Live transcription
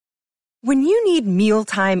When you need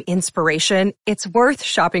mealtime inspiration, it's worth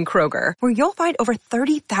shopping Kroger, where you'll find over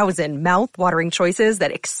 30,000 mouth-watering choices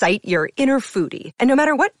that excite your inner foodie. And no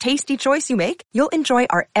matter what tasty choice you make, you'll enjoy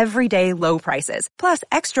our everyday low prices, plus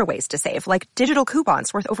extra ways to save, like digital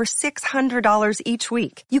coupons worth over $600 each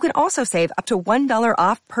week. You can also save up to $1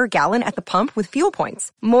 off per gallon at the pump with fuel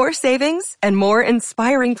points. More savings and more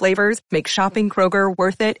inspiring flavors make shopping Kroger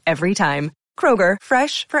worth it every time. Kroger,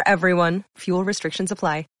 fresh for everyone. Fuel restrictions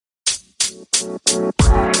apply.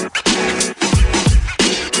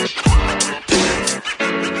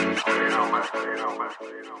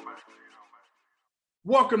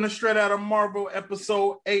 Welcome to Straight Outta Marvel,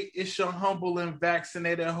 episode 8. It's your humble and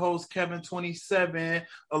vaccinated host, Kevin27,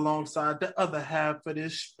 alongside the other half of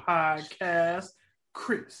this podcast,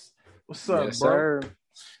 Chris. What's up, yes, bro? Sir.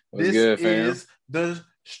 What's This good, fam? is the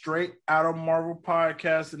Straight Outta Marvel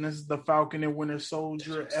podcast, and this is the Falcon and Winter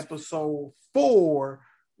Soldier episode 4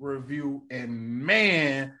 review. And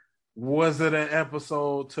man, was it an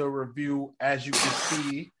episode to review. As you can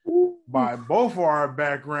see by both of our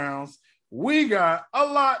backgrounds, we got a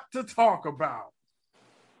lot to talk about.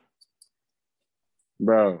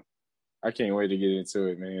 Bro, I can't wait to get into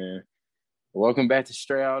it, man. Welcome back to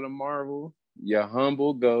Straight Outta Marvel. Your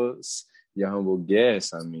humble ghost, your humble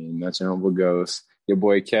guest, not your humble ghost. Your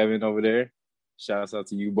boy Kevin over there. Shouts out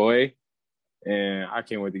to you, boy. And I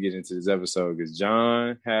can't wait to get into this episode because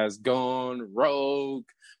John has gone rogue.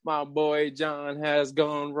 My boy John has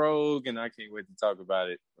gone rogue, and I can't wait to talk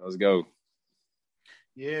about it. Let's go.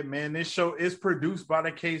 Yeah, man, this show is produced by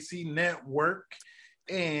the KC Network.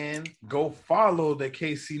 And go follow the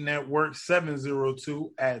KC Network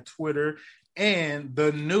 702 at Twitter and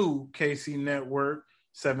the new KC Network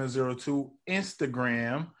 702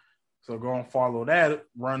 Instagram. So go and follow that.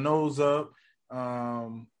 Run those up.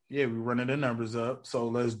 We're running the numbers up. So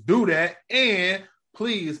let's do that. And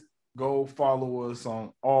please go follow us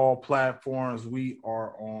on all platforms. We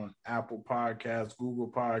are on Apple Podcasts,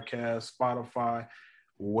 Google Podcasts, Spotify,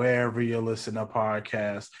 wherever you listen to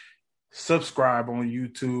podcasts. Subscribe on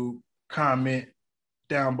YouTube. Comment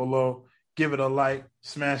down below. Give it a like.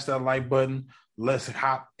 Smash that like button. Let's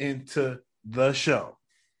hop into the show.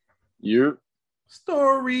 Yep.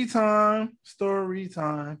 Story time.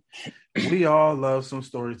 We all love some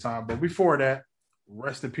story time. But before that,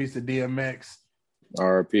 rest in peace to DMX.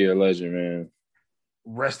 R.I.P. a legend, man.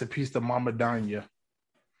 Rest in peace to Mama Danya.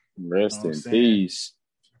 Rest in peace.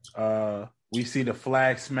 We see the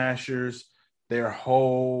Flag Smashers. Their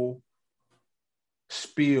whole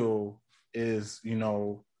spiel is,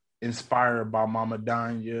 inspired by Mama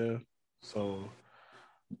Danya. So,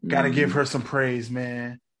 gotta give her some praise,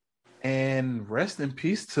 man. And rest in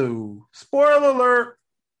peace to, spoiler alert,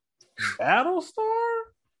 Battlestar?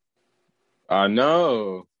 I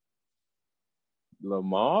know.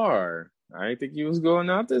 Lamar. I didn't think he was going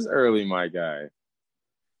out this early, my guy.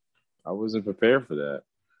 I wasn't prepared for that.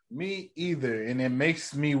 Me either. And it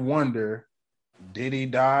makes me wonder, did he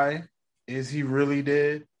die? Is he really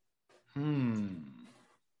dead? He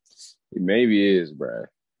maybe is, bro.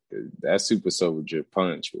 That Super Soldier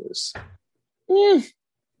punch was...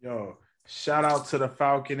 Yo, shout out to the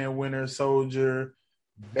Falcon and Winter Soldier.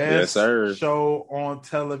 Best show on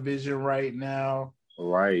television right now.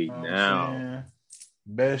 Best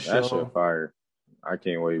show. That shit fire. I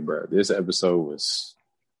can't wait, bro. This episode was...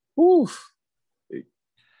 Woof.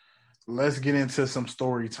 Let's get into some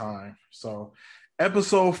story time. So,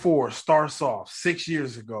 episode 4 starts off 6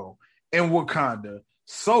 years ago in Wakanda.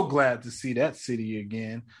 So glad to see that city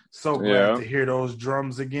again. So glad to hear those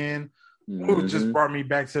drums again. It just brought me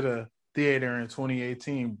back to the theater in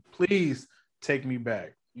 2018. Please take me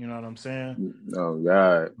back. You know what I'm saying? Oh,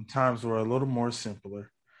 God. Times were a little more simpler.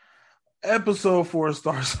 Episode 4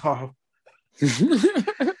 starts off.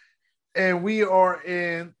 And we are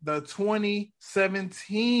in the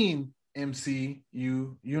 2017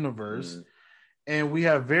 MCU universe. And we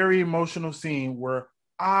have very emotional scene where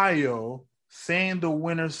Io saying the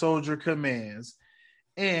Winter Soldier commands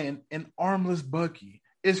and an armless Bucky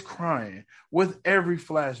is crying with every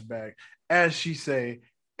flashback as she say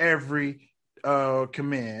every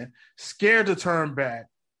command, scared to turn back.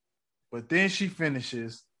 But then she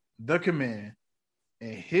finishes the command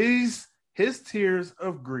and his tears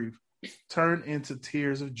of grief turn into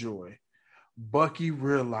tears of joy. Bucky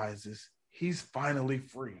realizes he's finally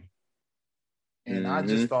free. And I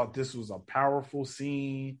just thought this was a powerful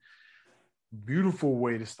scene. Beautiful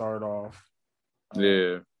way to start off.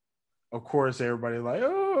 Of course, everybody like,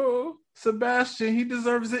 oh, Sebastian, he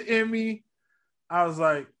deserves an Emmy. I was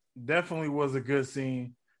like, definitely was a good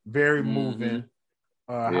scene. Very moving.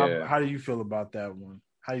 How do you feel about that one?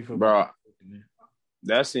 How you feel about that?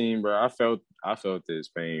 that scene, bro, I felt this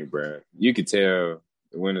pain, bro. You could tell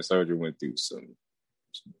the Winter Soldier went through some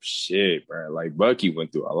shit, bro. Like Bucky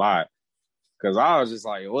went through a lot. Cause I was just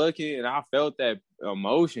like looking and I felt that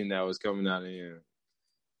emotion that was coming out of him.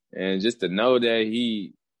 And just to know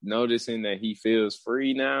that noticing that he feels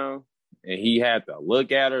free now and he had to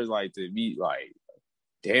look at her like to be like,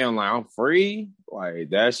 damn, like I'm free. Like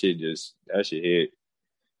that shit hit.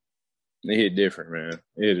 It hit different, man.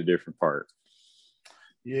 It hit a different part.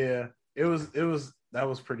 Yeah, that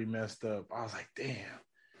was pretty messed up. I was like, damn,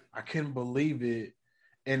 I couldn't believe it.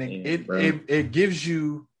 And it gives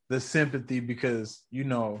you the sympathy because, you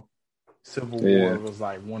know, Civil War was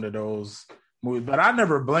like one of those movies. But I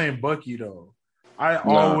never blame Bucky, though. I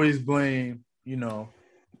always blame, you know,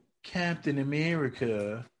 Captain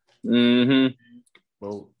America. Mm-hmm.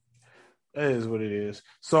 Well, that is what it is.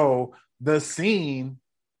 So the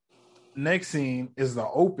next scene is the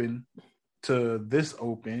open to this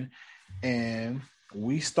open, and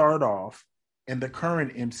we start off in the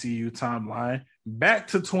current MCU timeline back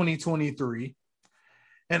to 2023,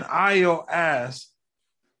 and Io asks,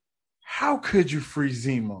 how could you free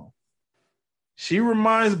Zemo? She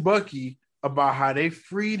reminds Bucky about how they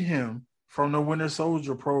freed him from the Winter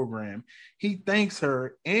Soldier program. He thanks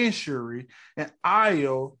her and Shuri, and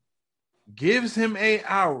Io gives him 8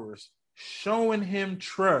 hours, showing him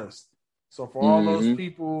trust. So for all those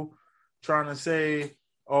people trying to say,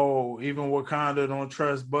 oh, even Wakanda don't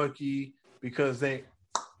trust Bucky because they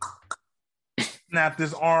snapped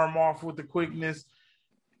his arm off with the quickness.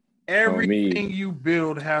 Everything you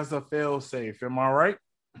build has a fail-safe. Am I right?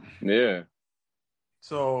 Yeah.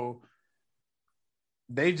 So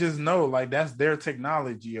they just know, like, that's their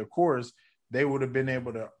technology. Of course, they would have been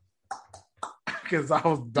able to, because I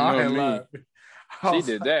was dying laughing. She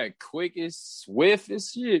did that quick as swift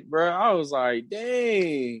as shit, bro. I was like,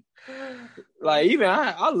 dang. Like, even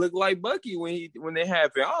I looked like Bucky when it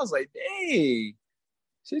happened. I was like, dang.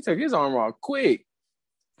 She took his arm off quick.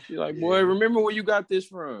 She's like, boy, remember where you got this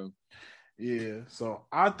from? Yeah, so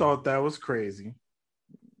I thought that was crazy.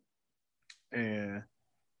 And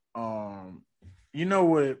you know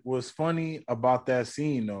what was funny about that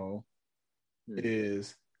scene though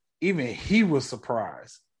is even he was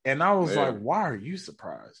surprised. And I was like, why are you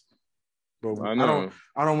surprised? But I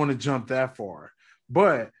don't want to jump that far.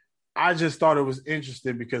 But I just thought it was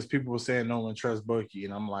interesting because people were saying no one trusts Bucky.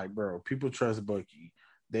 And I'm like, bro, people trust Bucky.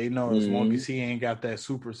 They know as long as he ain't got that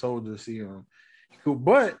super soldier serum.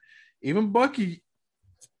 But even Bucky,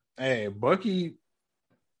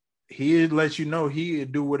 he'd let you know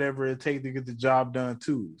he'd do whatever it takes to get the job done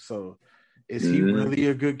too. So is he really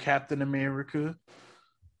a good Captain America?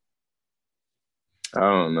 I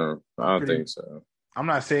don't know. I don't think so. I'm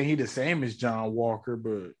not saying he the same as John Walker,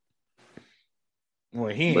 but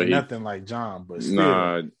he ain't nothing like John, but still.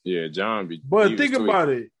 Nah, yeah, John. But think about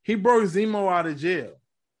it. He broke Zemo out of jail.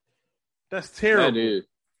 That's terrible.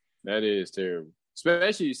 That is terrible.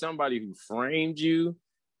 Especially somebody who framed you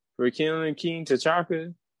for killing King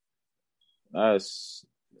T'Chaka. That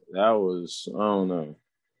was, I don't know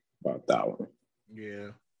about that one.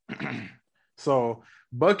 Yeah. So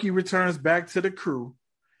Bucky returns back to the crew,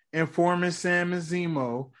 informing Sam and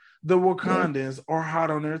Zemo the Wakandans are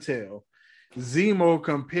hot on their tail. Zemo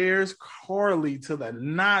compares Carly to the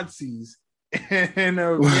Nazis and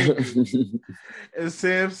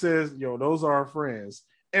Sam says, yo, those are our friends.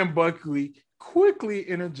 And Bucky quickly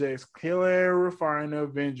interjects, clarifying the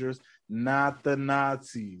Avengers, not the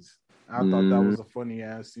Nazis. I thought that was a funny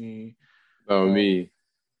ass scene. Me.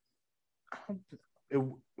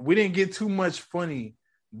 We didn't get too much funny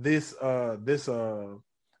this episode.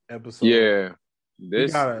 Yeah.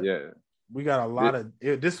 We got a lot of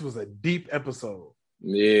this was a deep episode.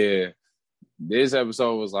 Yeah. This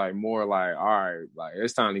episode was like more like, all right, like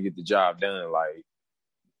it's time to get the job done.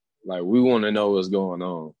 Like we want to know what's going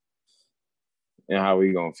on and how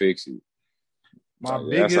we gonna fix it. My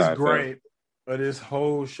biggest gripe of this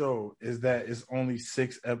whole show is that it's only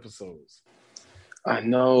 6 episodes. I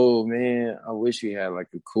know, man. I wish we had like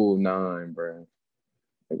a cool 9, bro.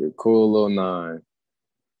 Like a cool little 9.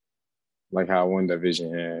 Like how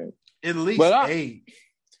WandaVision had. At least 8.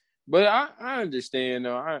 But I understand,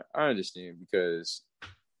 though. I understand because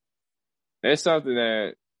that's something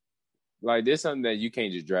that, like, there's something that you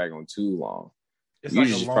can't just drag on too long. It's like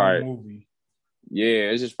a long movie.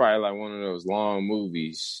 Yeah, it's just probably like one of those long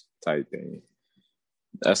movies type thing.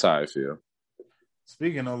 That's how I feel.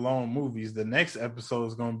 Speaking of long movies, the next episode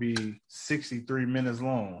is going to be 63 minutes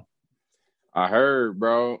long. I heard,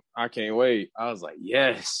 bro. I can't wait. I was like,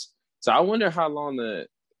 yes. So I wonder how long the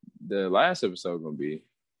last episode going to be.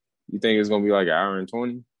 You think it's going to be like 1 hour and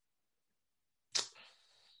 20?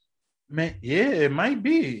 Man, yeah, it might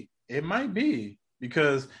be. It might be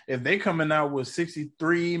because if they coming out with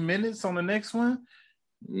 63 minutes on the next one,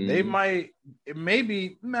 they might. It may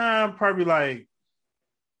be probably like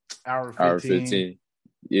hour 15. Hour 15.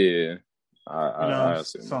 Yeah, I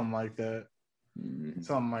assume something like that. Mm-hmm.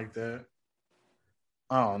 Something like that.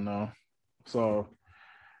 I don't know. So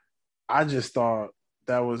I just thought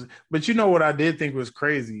that was, but you know what I did think was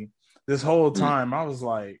crazy? This whole time I was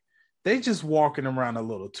like, they just walking around a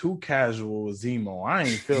little too casual with Zemo. I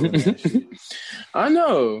ain't feeling that shit. I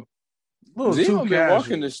know. Zemo been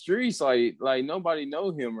walking the streets like nobody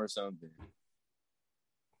know him or something.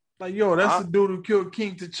 Like, yo, that's the dude who killed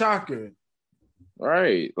King T'Chaka.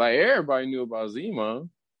 Right. Like, everybody knew about Zemo.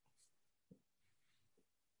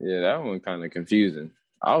 Yeah, that one kind of confusing.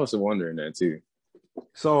 I was wondering that, too.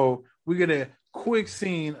 So, we get a quick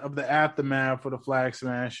scene of the aftermath for the Flag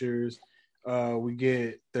Smashers. We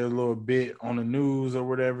get their little bit on the news or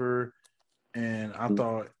whatever. And I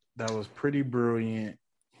thought that was pretty brilliant.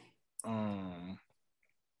 The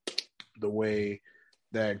way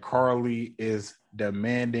that Carly is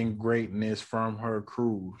demanding greatness from her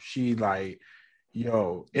crew. She like,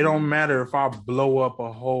 yo, it don't matter if I blow up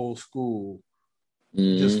a whole school.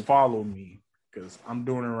 Just follow me because I'm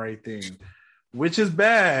doing the right thing, which is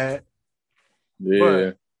bad. Yeah.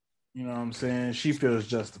 But, you know what I'm saying? She feels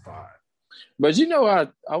justified. But you know,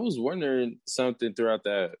 I was wondering something throughout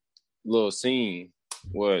that little scene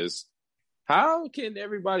was, how can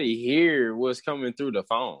everybody hear what's coming through the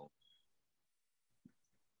phone?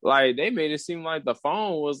 Like, they made it seem like the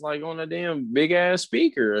phone was like on a damn big ass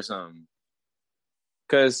speaker or something.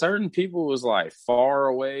 Because certain people was like far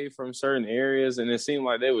away from certain areas, and it seemed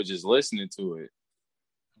like they were just listening to it.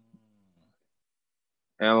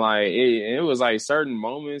 And like it was like certain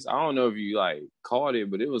moments. I don't know if you like caught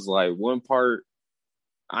it, but it was like one part.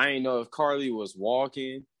 I didn't know if Carly was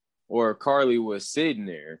walking or if Carly was sitting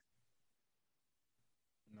there.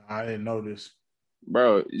 I didn't notice.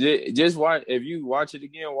 Bro, just watch. If you watch it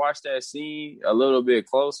again, watch that scene a little bit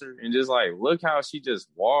closer and just like look how she just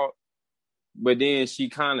walked, but then she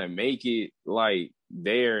kind of make it like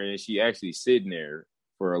there and she actually sitting there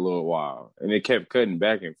for a little while, and it kept cutting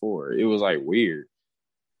back and forth. It was like weird.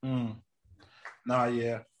 Nah,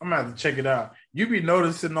 yeah, I'm gonna have to check it out. You be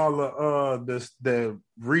noticing all the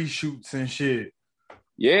reshoots and shit.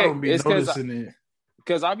 Yeah, I don't be noticing it.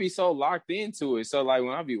 Because I be so locked into it. So like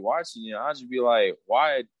when I be watching it, I just be like,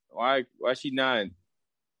 why she not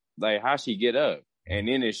like how she get up? And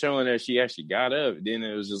then it's showing that she actually got up. Then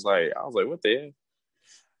it was just like, I was like, what the hell?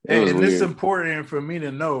 And it's important for me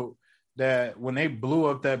to know that when they blew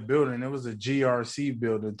up that building, it was a GRC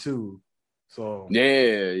building too. So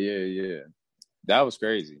yeah. That was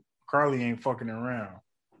crazy. Carly ain't fucking around.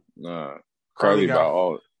 Nah. Carly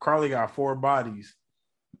got 4 bodies.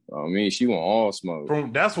 I mean, she want all smoke.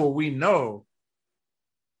 That's what we know.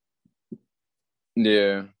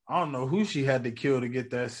 Yeah. I don't know who she had to kill to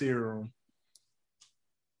get that serum.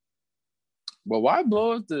 But why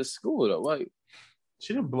blow up the school though? Like,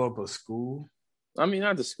 she didn't blow up a school. I mean,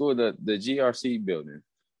 not the school, the GRC building.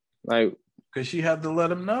 Like, because she had to let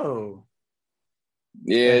them know.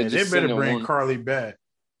 Yeah, they better bring Carly back.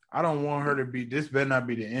 I don't want her to be. This better not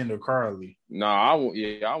be the end of Carly. No, I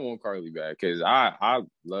want Carly back because I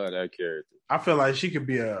love that character. I feel like she could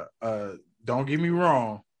be a. Don't get me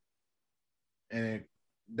wrong, and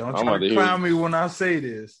don't try to clown me when I say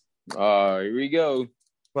this. Here we go.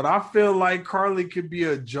 But I feel like Carly could be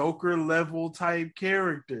a Joker level type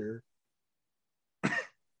character.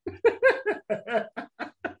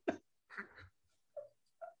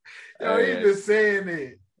 Yo, he just saying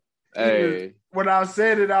it. Hey. When I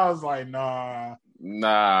said it, I was like, nah.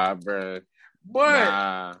 Nah, bro.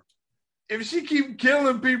 But if she keep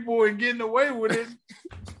killing people and getting away with it,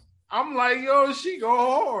 I'm like, yo, she go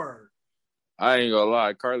hard. I ain't gonna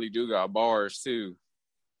lie. Carly do got bars, too.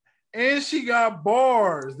 And she got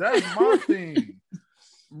bars. That's my thing.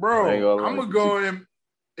 Bro, I'm going to go in.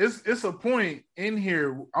 It's a point in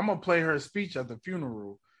here. I'm going to play her speech at the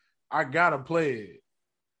funeral. I got to play it.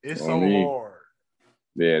 It's so hard.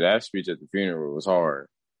 Yeah, that speech at the funeral was hard.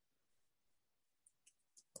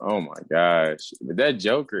 Oh my gosh. But that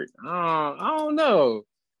Joker, I don't know.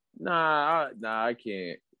 Nah, I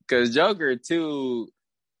can't. Because Joker too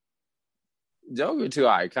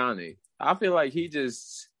iconic. I feel like he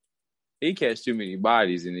catch too many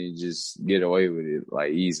bodies and he just get away with it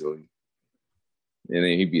like easily. And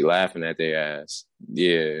then he'd be laughing at their ass.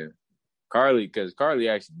 Yeah. Because Carly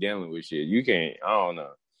actually dealing with shit. You can't, I don't know.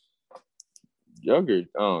 Joker,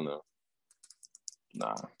 I don't know.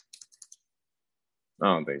 Nah. I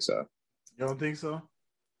don't think so. You don't think so?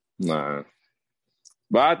 Nah.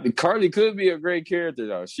 But Carly could be a great character,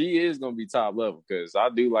 though. She is going to be top level because I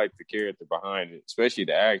do like the character behind it, especially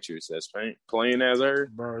the actress that's playing as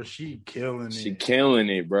her. Bro, she killing it. She killing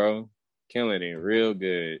it, bro. Killing it real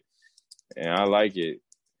good. And I like it.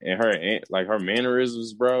 And her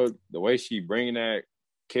mannerisms, bro, the way she bringing that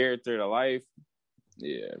character to life,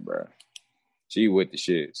 yeah, bro. She with the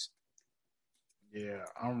shits. Yeah,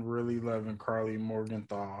 I'm really loving Carly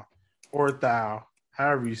Morgenthau. Or Thou,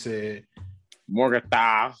 however you say it.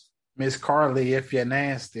 Morgenthau. Miss Carly, if you're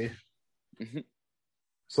nasty.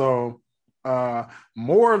 So,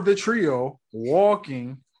 more of the trio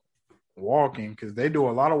walking, because they do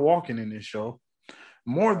a lot of walking in this show.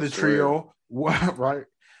 More of the trio, right?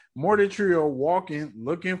 More of the trio walking,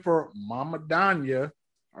 looking for Mama Danya,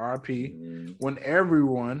 RP, when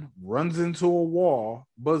everyone runs into a wall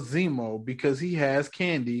but Zemo because he has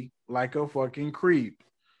candy like a fucking creep.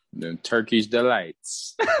 Them Turkish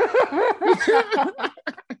delights.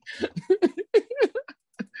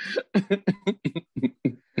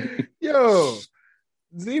 Yo,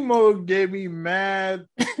 Zemo gave me mad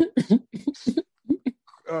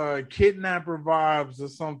kidnapper vibes or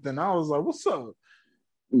something. I was like, what's up?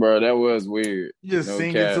 Bro, that was weird. Just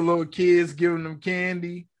singing to little kids, giving them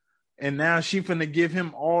candy. And now she finna give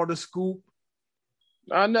him all the scoop.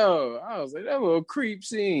 I know. I was like, that little creep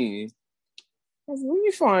scene. I was like, let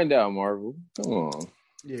me find out, Marvel. Come on.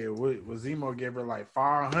 Yeah, what Zemo gave her like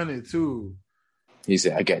 500 too. He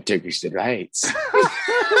said, I got Turkish delights.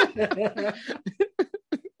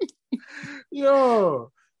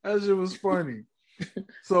 Yo, that shit was funny.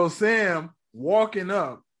 So Sam walking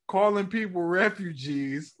up, calling people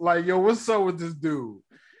refugees, like, yo, what's up with this dude?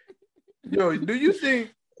 Yo, do you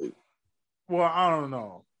think, well, I don't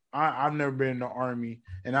know. I've never been in the army,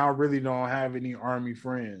 and I really don't have any army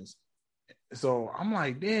friends. So I'm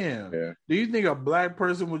like, damn, Do you think a black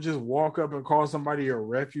person would just walk up and call somebody a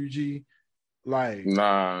refugee? Like,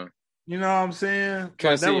 nah. You know what I'm saying?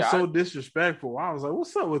 Like, that was so disrespectful. I was like,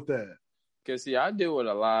 what's up with that? Because, see, I deal with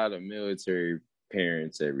a lot of military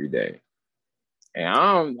parents every day.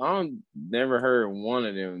 And I never heard one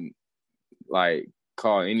of them, like,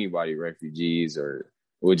 call anybody refugees or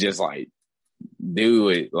would just, like, do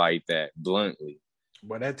it like that bluntly.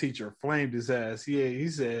 But that teacher flamed his ass. He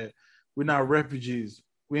said, we're not refugees.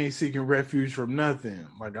 We ain't seeking refuge from nothing.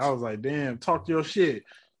 Like, I was like, damn, talk your shit.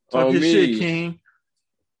 Talk your shit, King.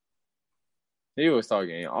 He was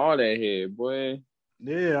talking all that head, boy.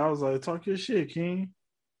 Yeah, I was like, talk your shit, King.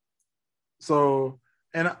 So,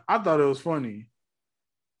 and I thought it was funny.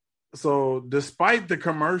 So, despite the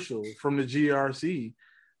commercial from the GRC,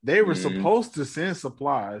 they were supposed to send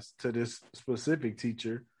supplies to this specific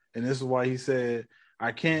teacher. And this is why he said,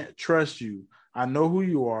 I can't trust you. I know who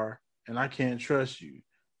you are, and I can't trust you.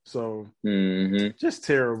 So, just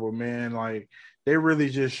terrible, man. Like, they really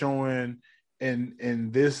just showing in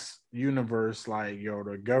this universe, like, yo,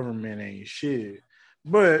 the government ain't shit.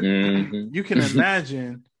 But you can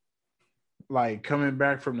imagine, like, coming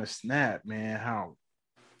back from the snap, man, how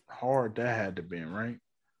hard that had to be, right?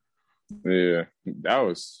 Yeah,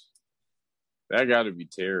 that got to be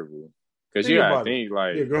terrible. Because you got to think,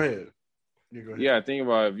 like... Yeah, go ahead. Yeah, think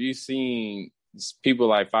about if you seen people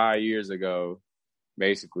like 5 years ago,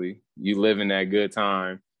 basically, you live in that good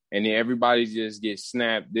time, and then everybody just gets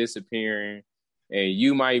snapped, disappearing, and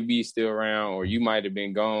you might be still around, or you might have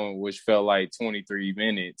been gone, which felt like 23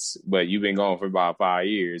 minutes, but you've been gone for about 5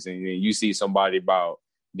 years, and then you see somebody about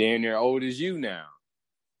damn near old as you now.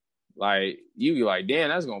 Like, you be like, damn,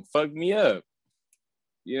 that's going to fuck me up.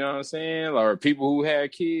 You know what I'm saying? Or people who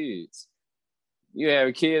have kids. You have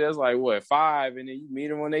a kid that's like, what, 5, and then you meet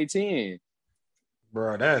them when they 10.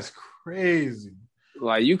 Bro, that's crazy.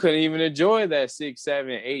 Like, you couldn't even enjoy that 6,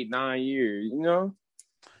 7, 8, 9 years, you know?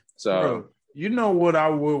 So, bro, you know what I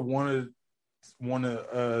would want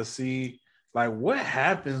to see? Like, what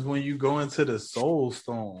happens when you go into the Soul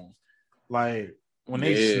Stone? Like, when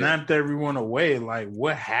they snapped everyone away, like,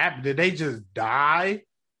 what happened? Did they just die?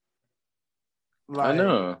 Like, I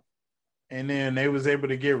know. And then they was able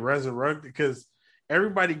to get resurrected because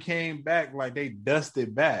everybody came back like they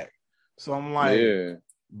dusted back. So I'm like,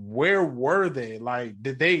 where were they? Like,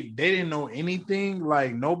 they didn't know anything?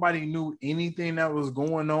 Like, nobody knew anything that was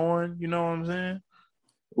going on? You know what I'm saying?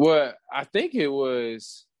 Well, I think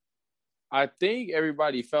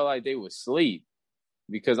everybody felt like they would sleep.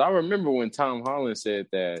 Because I remember when Tom Holland said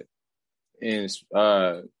that in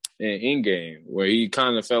Endgame, where he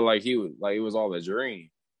kind of felt like it was all a dream.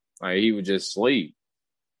 Like, he would just sleep.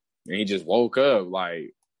 And he just woke up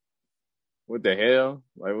like, what the hell?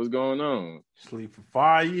 Like, what's going on? Sleep for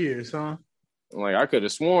 5 years, huh? Like, I could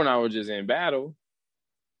have sworn I was just in battle.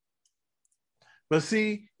 But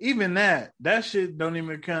see, even that shit don't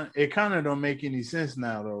even it kind of don't make any sense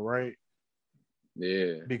now though, right?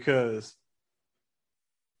 Yeah. Because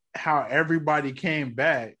how everybody came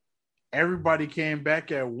back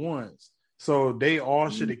at once. So they all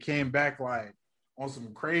should have came back like on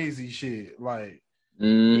some crazy shit. Like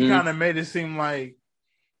he kind of made it seem like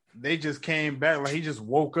they just came back, like he just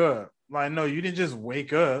woke up. Like, no, you didn't just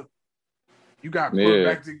wake up. You got put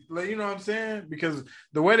back to, like, you know what I'm saying? Because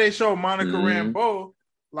the way they show Monica Rambeau,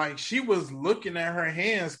 like she was looking at her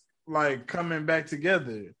hands like coming back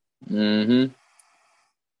together. Mm-hmm.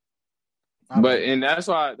 But and that's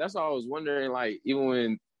why I was wondering, like, even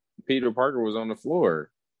when Peter Parker was on the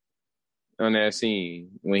floor on that scene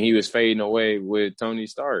when he was fading away with Tony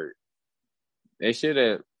Stark, they should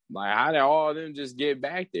have, like, how did all of them just get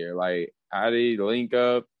back there? Like, how did he link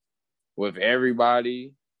up with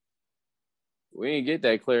everybody? We didn't get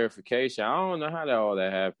that clarification. I don't know how all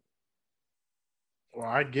that happened. Well,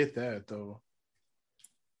 I get that though,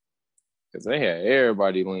 because they had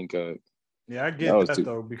everybody link up. Yeah, I get that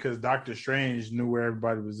though, because Doctor Strange knew where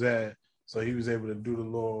everybody was at, so he was able to do the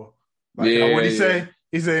little. Like, what did he say?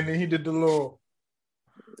 He said he did the little.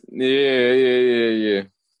 Yeah.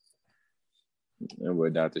 That boy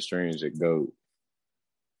Doctor Strange a goat.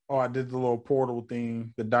 Oh, I did the little portal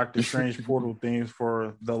thing, the Doctor Strange portal things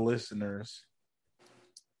for the listeners.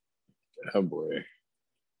 Oh boy.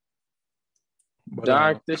 But,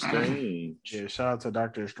 Doctor Strange. Yeah, shout out to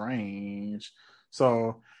Doctor Strange.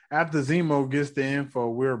 So after Zemo gets the info,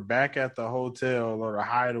 we're back at the hotel or the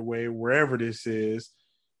hideaway, wherever this is,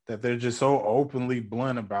 that they're just so openly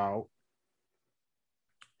blunt about.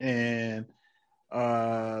 And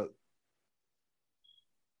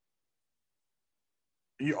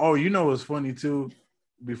you know what's funny too?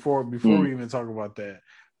 Before we even talk about that,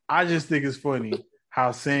 I just think it's funny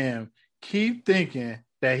how Sam keep thinking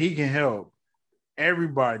that he can help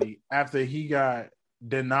everybody after he got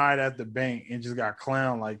denied at the bank and just got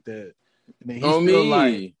clowned like that. And then he's still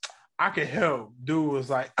like, I can help. Dude was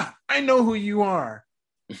like, I know who you are.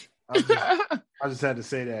 I just had to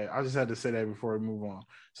say that. I just had to say that before we move on.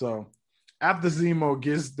 So after Zemo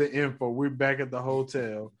gets the info, we're back at the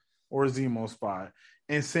hotel or Zemo spot.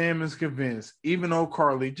 And Sam is convinced, even though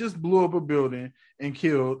Carly just blew up a building and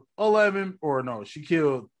killed 11, or no, she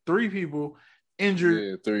killed 3 people,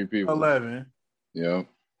 injured 3 people. 11. Yeah.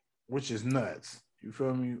 Which is nuts. You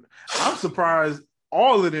feel me? I'm surprised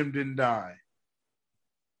all of them didn't die.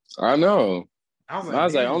 I know. I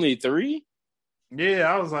was like, only 3?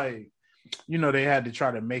 Yeah, I was like, they had to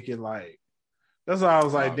try to make it like, that's why I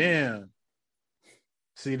was like, damn.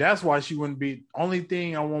 See, that's why she wouldn't be. Only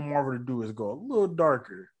thing I want Marvel to do is go a little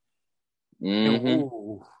darker.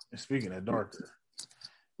 And speaking of darker,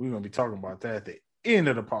 we're going to be talking about that at the end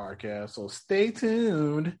of the podcast. So stay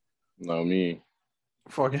tuned. No, me.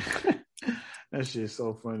 Fucking that shit's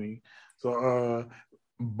so funny. So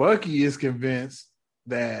Bucky is convinced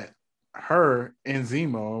that her and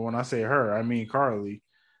Zemo, when I say her, I mean Carly,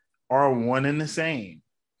 are one and the same.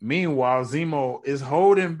 Meanwhile, Zemo is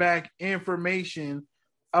holding back information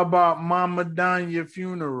about Mama Danya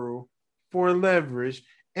funeral for leverage,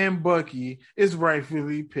 and Bucky is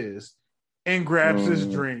rightfully pissed and grabs his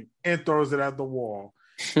drink and throws it at the wall.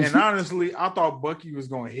 And honestly, I thought Bucky was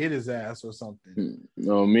going to hit his ass or something.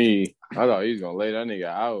 No, me. I thought he was going to lay that nigga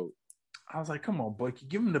out. I was like, come on, Bucky.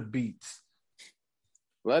 Give him the beats.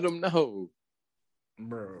 Let him know.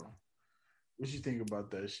 Bro, what you think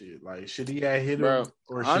about that shit? Like, should he have hit him?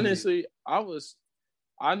 Or honestly,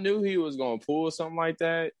 I knew he was going to pull something like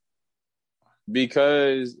that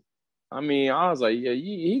because, I was like, yeah,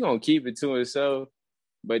 he going to keep it to himself,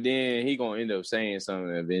 but then he going to end up saying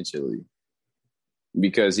something eventually.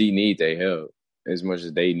 Because he need their help as much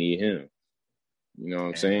as they need him. You know what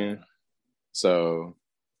I'm saying? So,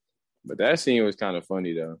 but that scene was kind of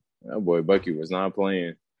funny, though. That boy Bucky was not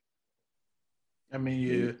playing.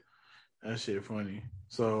 Yeah, that shit funny.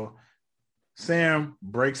 So, Sam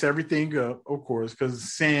breaks everything up, of course,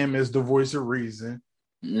 because Sam is the voice of reason,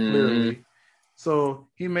 clearly. So,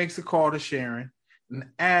 he makes a call to Sharon and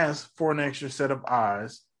asks for an extra set of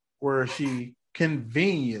eyes, where she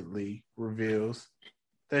conveniently reveals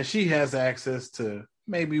that she has access to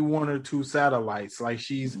maybe 1 or 2 satellites, like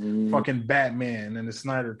she's fucking Batman in the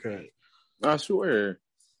Snyder Cut. I swear.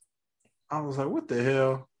 I was like, what the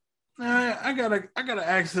hell? I got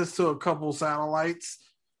access to a couple satellites.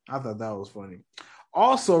 I thought that was funny.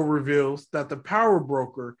 Also reveals that the power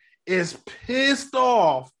broker is pissed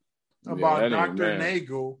off about Dr.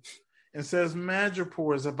 Nagel and says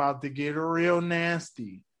Madripoor is about to get real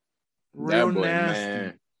nasty. Real nasty.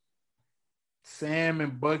 Man. Sam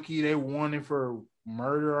and Bucky, they wanted for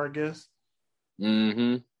murder, I guess.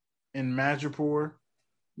 Mm-hmm. in Madripoor.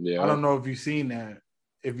 Yeah. I don't know if you've seen that.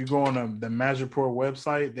 If you go on the Madripoor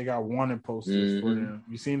website, they got wanted posters for them.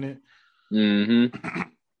 You seen it? Mm-hmm.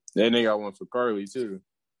 Then they got one for Carly too.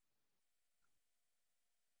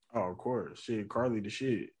 Oh, of course. Shit, Carly the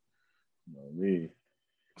shit. Me.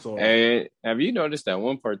 So, and have you noticed that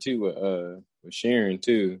one part too with Sharon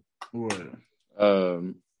too? what?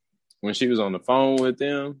 When she was on the phone with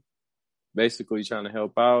them, basically trying to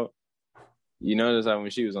help out. You notice how when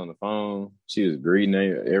she was on the phone, she was greeting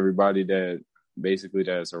everybody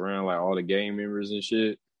that's around, like all the gang members and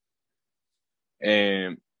shit.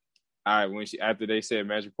 And after they said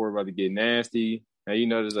Magic Port about to get nasty, now you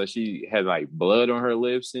notice that she had like blood on her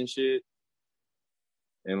lips and shit,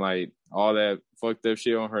 and like all that fucked up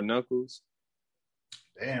shit on her knuckles.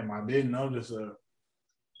 Damn, I didn't notice that.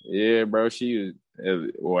 Yeah, bro. She was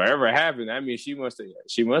whatever happened. I mean, she must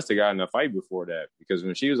have gotten a fight before that, because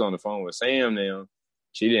when she was on the phone with Sam, now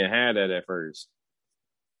she didn't have that at first.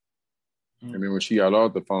 I mean, when she got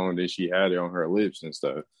off the phone, then she had it on her lips and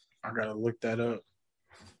stuff. I gotta look that up.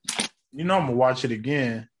 You know I'm gonna watch it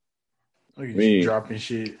again. Look at you dropping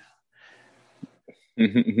shit.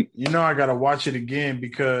 You know I gotta watch it again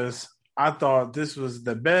because I thought this was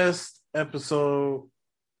the best episode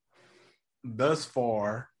thus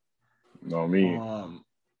far. No, me.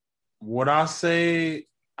 Would I say?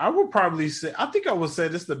 I would probably say. I think I would say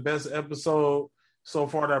this is the best episode so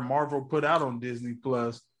far that Marvel put out on Disney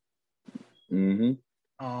Plus. Mm-hmm.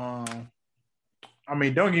 I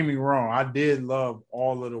mean, don't get me wrong. I did love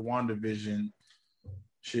all of the WandaVision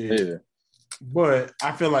shit. Yeah. But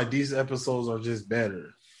I feel like these episodes are just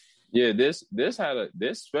better. Yeah, this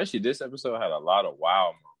episode had a lot of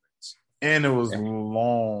wow moments. And it was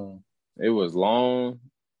long. It was long,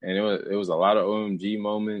 and it was a lot of OMG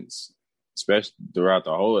moments, especially throughout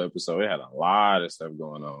the whole episode. It had a lot of stuff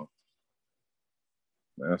going on.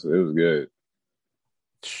 It was good.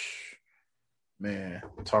 Man,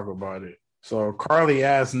 talk about it. So Carly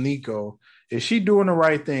asked Nico, is she doing the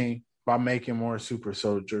right thing by making more super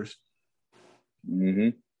soldiers? Mm-hmm.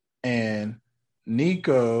 And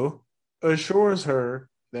Nico assures her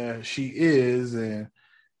that she is, and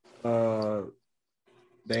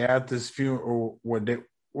they had this funeral. Where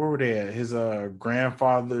were they at? His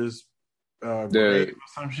grandfather's grave or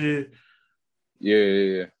some shit.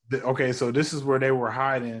 Yeah. Okay, so this is where they were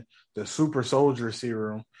hiding the super soldier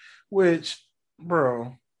serum, which,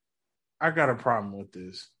 bro, I got a problem with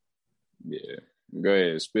this. Yeah. Go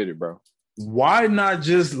ahead, spit it, bro. Why not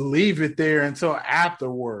just leave it there until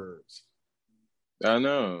afterwards? I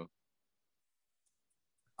know.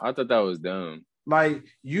 I thought that was dumb. Like,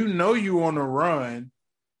 you on the run.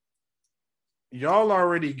 Y'all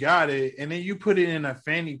already got it. And then you put it in a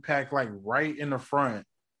fanny pack, like right in the front.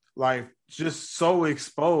 Like, just so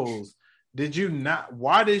exposed.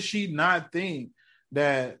 Why did she not think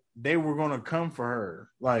that they were going to come for her?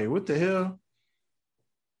 Like, what the hell?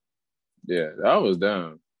 Yeah, that was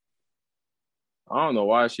dumb. I don't know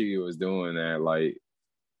why she was doing that. Like,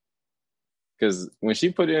 because when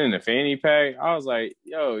she put it in the fanny pack, I was like,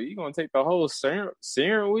 yo, you going to take the whole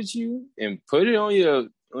serum with you and put it on your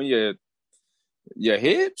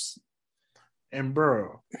hips? And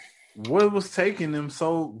bro, what's taking them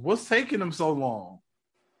so long?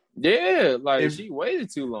 Yeah, like she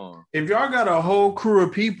waited too long. If y'all got a whole crew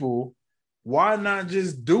of people, why not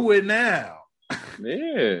just do it now?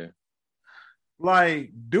 Yeah.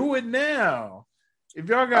 Like, do it now. If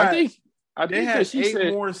y'all got, I think they had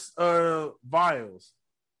 8 more vials.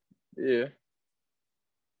 Yeah.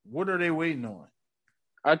 What are they waiting on?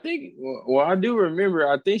 I think. Well, I do remember.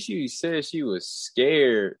 I think she said she was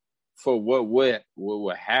scared for what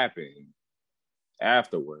would happen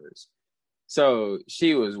afterwards. So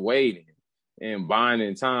she was waiting and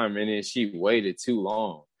buying time, and then she waited too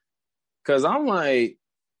long. Cause I'm like,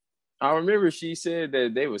 I remember she said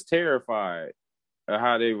that they was terrified of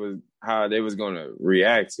how they was gonna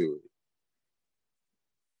react to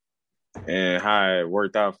it, and how it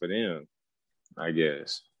worked out for them, I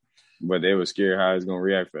guess. But they were scared how it's gonna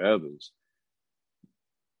react for others.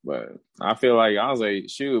 But I feel like I was like,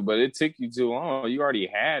 shoot, but it took you too long. You already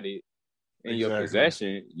had it in your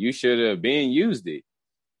possession. You should have used it.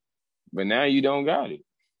 But now you don't got it.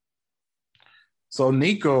 So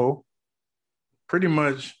Nico pretty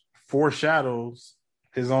much foreshadows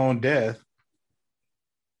his own death.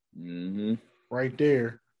 Mm-hmm. Right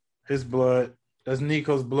there. His blood. That's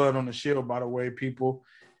Nico's blood on the shield, by the way, people.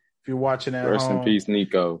 If you're watching at Rest home. in peace,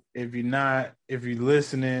 Nico. If you're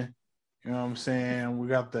listening, you know what I'm saying? We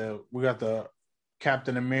got the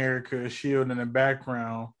Captain America shield in the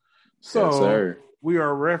background. So yes, sir. We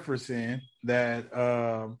are referencing that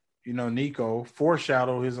Nico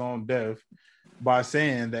foreshadowed his own death by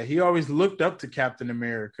saying that he always looked up to Captain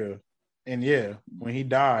America. And yeah, when he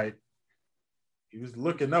died, he was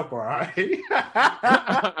looking up all right.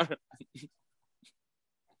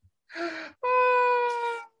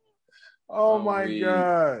 Oh my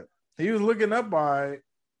God. He was looking up all right.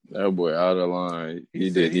 That boy out of line. He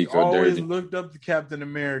said he always looked up to Captain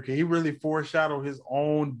America. He really foreshadowed his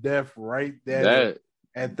own death right there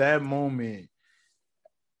at that moment.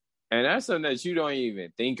 And that's something that you don't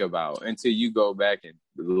even think about until you go back and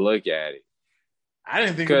look at it. I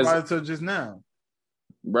didn't think about it until just now.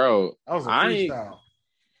 Bro, that was a freestyle.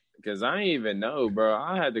 Because I didn't even know, bro.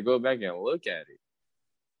 I had to go back and look at it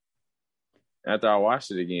after I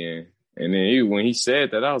watched it again. And then when he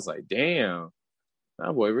said that, I was like, damn,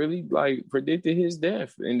 that boy really predicted his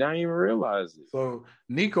death and I didn't even realize it. So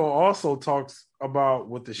Nico also talks about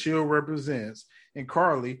what the shield represents, and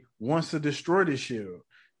Carly wants to destroy the shield.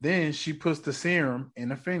 Then she puts the serum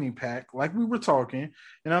in a fanny pack, like we were talking,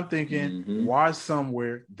 and I'm thinking, why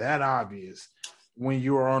somewhere that obvious when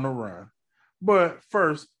you are on a run? But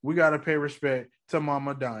first, we got to pay respect to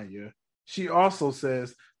Mama Danya. She also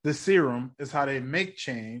says the serum is how they make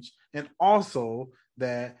change, and also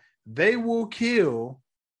that they will kill,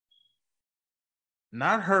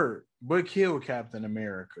 not hurt, but kill Captain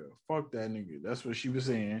America. Fuck that nigga. That's what she was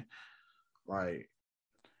saying.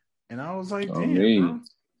 And I was like, damn, bro.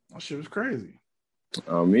 That shit was crazy.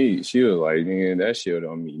 On me, she was like, nigga, that shit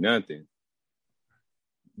don't mean nothing.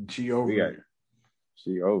 She over there.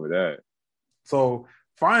 She over that. So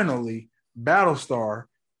finally, Battlestar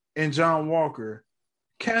and John Walker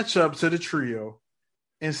catch up to the trio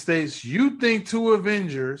and states, you think two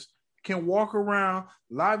Avengers can walk around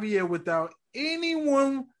La Villa without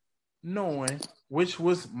anyone knowing, which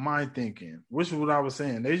was my thinking, which is what I was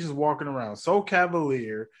saying. They just walking around so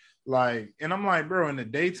cavalier. And I'm like, bro, in the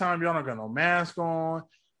daytime, y'all don't got no mask on.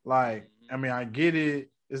 I get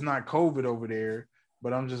it. It's not COVID over there,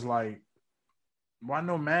 but I'm just like, why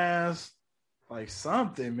no mask?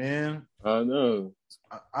 Something, man. I know.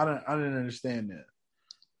 I didn't understand that.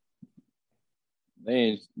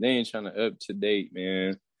 They ain't trying to up to date,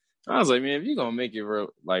 man. I was like, man, if you're gonna make it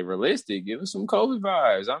realistic, give us some COVID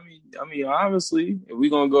vibes. I mean, obviously, if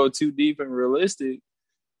we're gonna go too deep and realistic,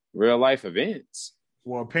 real life events.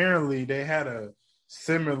 Well, apparently they had a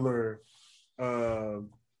similar storyline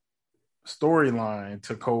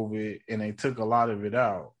to COVID, and they took a lot of it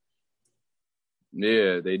out.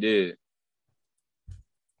 Yeah, they did.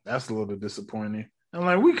 That's a little disappointing.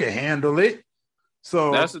 I'm we could handle it.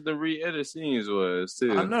 So that's what the re-edit scenes was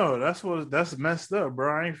too. I know that's messed up,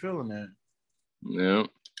 bro. I ain't feeling that. Yeah.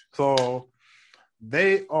 So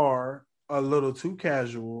they are a little too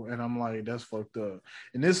casual, and I'm like, that's fucked up.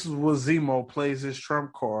 And this is what Zemo plays his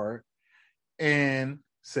trump card and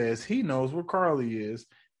says he knows where Carly is,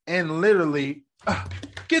 and literally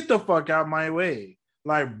get the fuck out my way.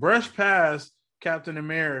 Brush past Captain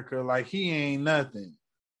America like he ain't nothing.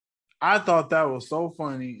 I thought that was so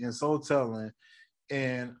funny and so telling.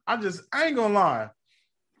 And I ain't gonna lie,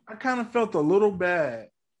 I kind of felt a little bad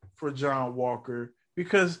for John Walker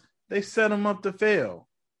because they set him up to fail.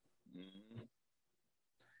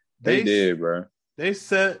 They did, bro. They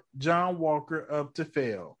set John Walker up to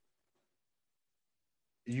fail.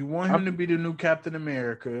 You want him to be the new Captain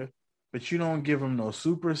America, but you don't give him no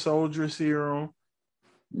super soldier serum.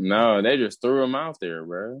 No, they just threw him out there,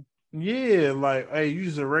 bro. Yeah, hey, you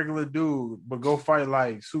just a regular dude, but go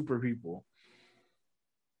fight super people.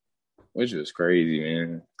 Which was crazy,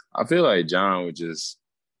 man. I feel like John would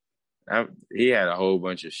he had a whole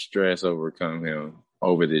bunch of stress overcome him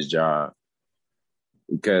over this job.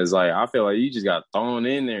 Because, I feel like you just got thrown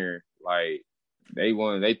in there.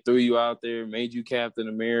 They threw you out there, made you Captain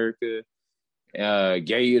America, gave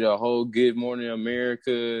you the whole Good Morning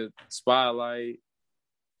America spotlight.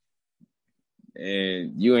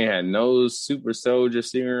 And you ain't had no super soldier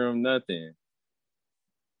serum, nothing.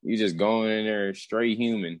 You just going in there straight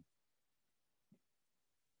human.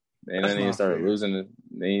 And then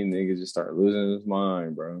niggas just start losing his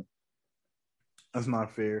mind, bro. That's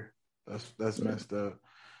not fair. That's messed up.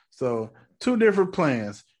 So 2 different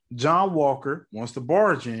plans. John Walker wants to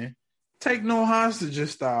barge in, take no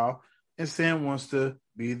hostages style, and Sam wants to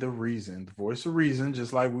be the reason, the voice of reason,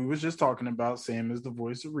 just like we was just talking about. Sam is the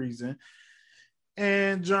voice of reason.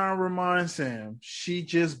 And John reminds Sam, she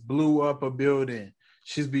just blew up a building.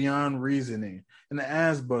 She's beyond reasoning. And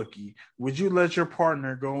asks Bucky, would you let your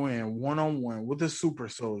partner go in one-on-one with a super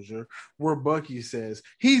soldier? Where Bucky says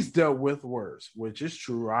he's dealt with worse, which is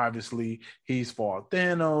true. Obviously, he's fought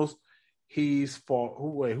Thanos. He's fought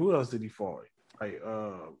who else did he fight?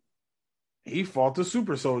 he fought the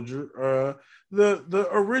super soldier, the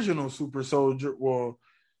original super soldier. Well,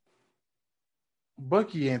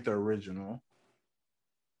 Bucky ain't the original,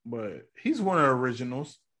 but he's one of the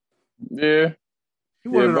originals. Yeah. He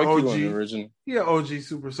one of the Bucky OG. wasn't original. He an OG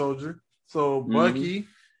super soldier. So Bucky,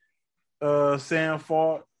 Sam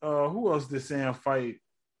fought. Who else did Sam fight?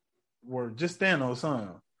 Were just Thanos,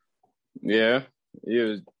 huh? Yeah. It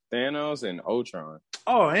was Thanos and Ultron.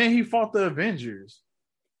 Oh, and he fought the Avengers.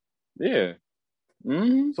 Yeah.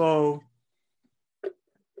 Mm-hmm. So,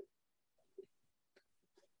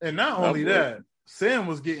 and not only that, Sam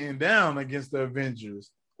was getting down against the Avengers.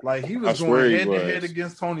 Like he was going head to head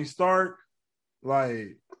against Tony Stark.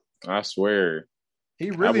 Like I swear, he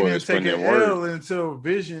really didn't take an L until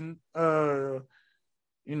Vision. Yeah,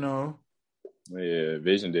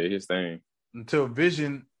 Vision did his thing. Until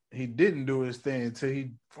Vision, he didn't do his thing until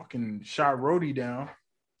he fucking shot Rhodey down.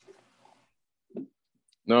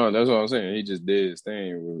 No, that's what I'm saying. He just did his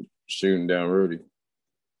thing with shooting down Rhodey.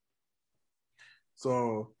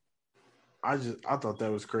 So I thought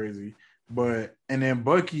that was crazy. And then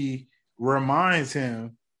Bucky reminds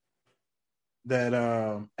him that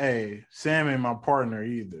hey, Sam ain't my partner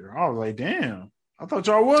either. I was like, damn, I thought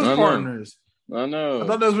y'all was partners. I know. I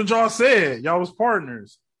thought that's what y'all said. Y'all was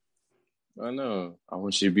partners. I know. I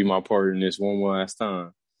want you to be my partner in this one last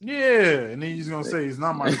time. Yeah, and then he's gonna say he's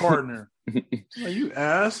not my partner. Like, you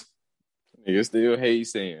ass. You still hate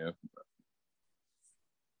Sam.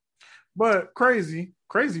 But crazy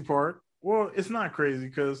part. Well, it's not crazy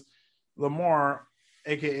because Lamar,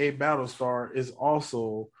 aka Battlestar, is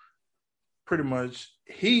also pretty much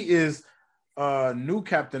he is new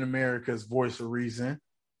Captain America's voice of reason.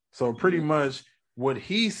 So pretty much what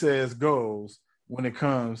he says goes when it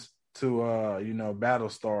comes to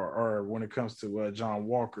Battlestar, or when it comes to John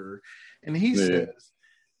Walker. And he says,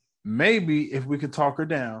 maybe if we could talk her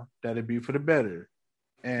down, that'd be for the better.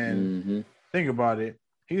 And think about it.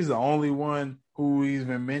 He's the only one who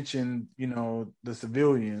even mentioned, the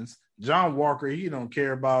civilians. John Walker, he don't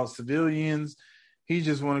care about civilians. He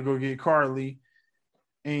just want to go get Carly.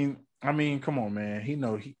 And I mean, come on, man.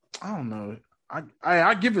 I don't know.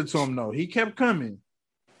 I give it to him though. He kept coming.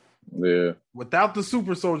 Yeah. Without the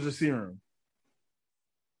super soldier serum.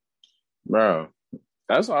 Bro,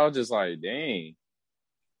 that's why I was just like, dang.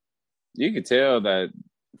 You could tell that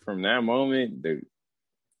from that moment, the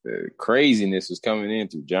craziness was coming in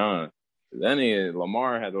through John. Then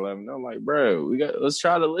Lamar had to let him know, like, bro, let's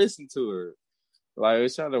try to listen to her. Like,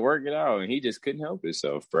 let's try to work it out. And he just couldn't help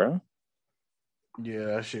himself, bro. Yeah,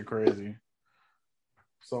 that shit crazy.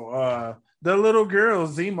 So the little girl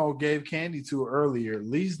Zemo gave candy to earlier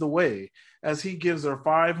leads the way as he gives her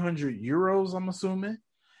 500 euros, I'm assuming.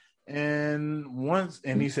 And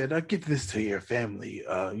he said, "Get this to your family."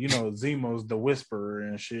 Zemo's the whisperer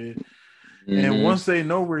and shit. Mm-hmm. And once they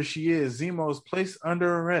know where she is, Zemo's placed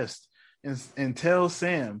under arrest and tells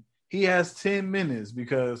Sam he has 10 minutes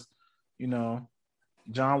because,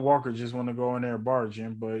 John Walker just want to go in there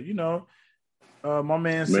barging. But, my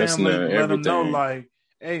man Sam let him know, like,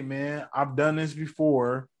 hey, man, I've done this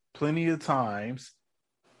before plenty of times.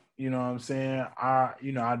 You know what I'm saying?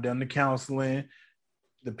 I've done the counseling,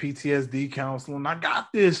 the PTSD counseling. I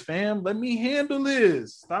got this, fam. Let me handle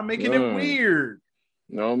this. Stop making it weird.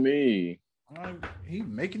 No, me. He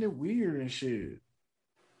making it weird and shit.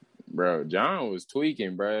 Bro, John was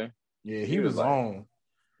tweaking, bro. Yeah, he was on.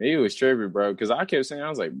 He was tripping, bro. Because I kept saying, I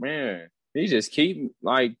was like, man, he just keep,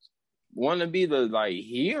 like, want to be the, like,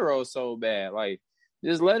 hero so bad. Like,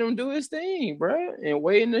 just let him do his thing, bro, and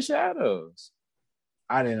wait in the shadows.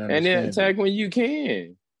 I didn't understand. And then attack when you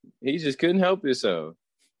can. He just couldn't help himself.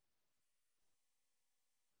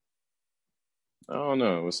 I don't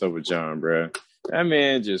know what's up with John, bro. That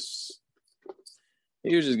man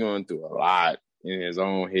he was just going through a lot in his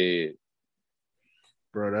own head.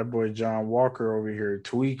 Bro, that boy John Walker over here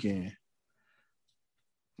tweaking.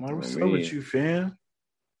 Like, what's up with you, fam?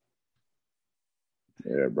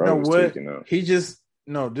 Yeah, bro, was tweaking up.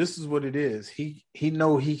 This is what it is. He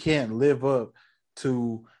know he can't live up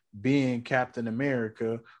to being Captain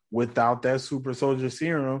America without that super soldier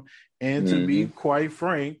serum. And to be quite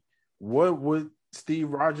frank, what would Steve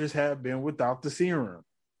Rogers have been without the serum?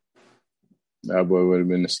 That boy would have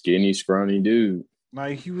been a skinny, scrawny dude.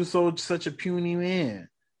 Like, he was such a puny man.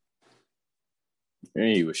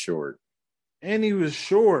 And he was short. He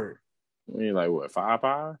like, what,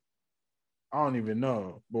 5'5"? I don't even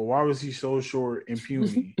know. But why was he so short and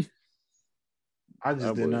puny? I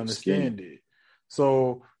just didn't understand it.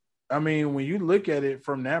 So, I mean, when you look at it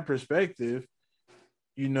from that perspective,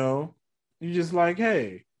 you're just like,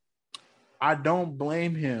 hey, I don't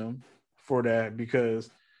blame him for that because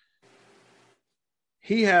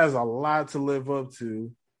he has a lot to live up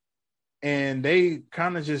to, and they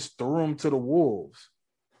kind of just threw him to the wolves.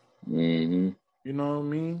 Mm-hmm. You know what I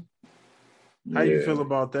mean? How you feel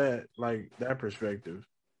about that? Like that perspective?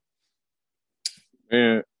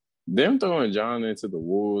 Man, them throwing John into the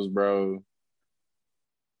wolves, bro.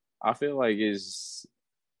 I feel like it's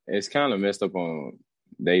kind of messed up on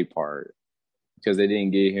their part because they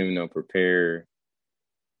didn't get him no prepare.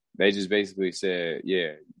 They just basically said,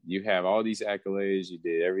 yeah, you have all these accolades. You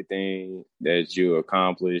did everything that you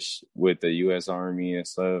accomplished with the U.S. Army and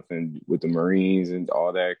stuff and with the Marines and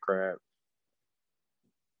all that crap.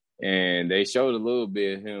 And they showed a little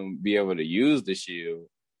bit of him be able to use the shield,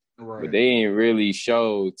 right. But they didn't really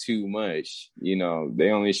show too much. You know,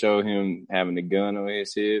 they only showed him having a gun on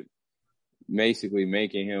his hip, basically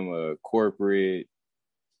making him a corporate,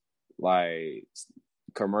 like,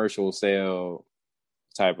 commercial sale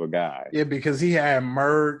type of guy. Yeah, because he had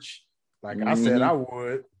merch, like I said I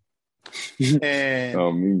would.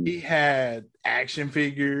 And he had action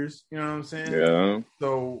figures, you know what I'm saying? Yeah.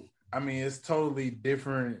 So, I mean, it's totally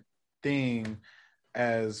different thing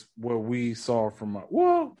as what we saw from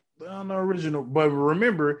on the original. But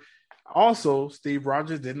remember, also Steve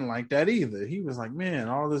Rogers didn't like that either. He was like, man,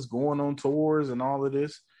 all this going on tours and all of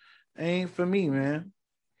this ain't for me, man.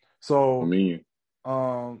 So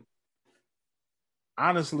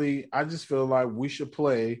honestly, I just feel like we should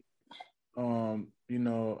play you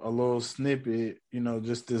know, a little snippet, you know,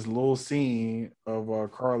 just this little scene of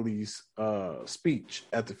Carly's speech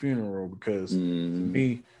at the funeral, because to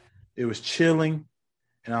me it was chilling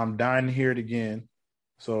and I'm dying to hear it again.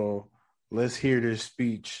 So let's hear this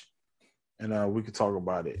speech and we could talk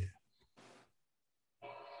about it.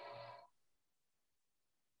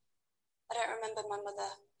 I don't remember my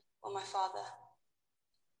mother or my father.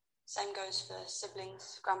 Same goes for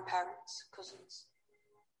siblings, grandparents, cousins.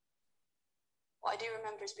 What I do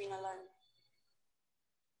remember is being alone.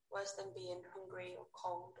 Worse than being hungry or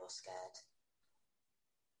cold or scared.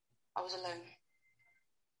 I was alone.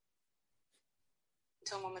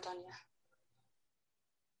 Until Mama Donya.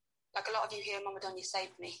 Like a lot of you here, Mama Donya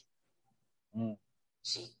saved me.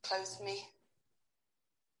 She clothed me,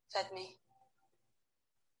 fed me,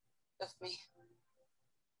 loved me.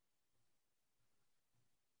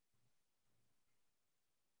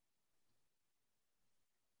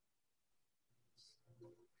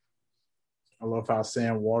 I love how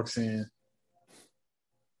Sam walks in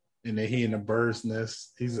and then he in the bird's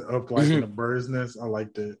nest. He's up like in the bird's nest. I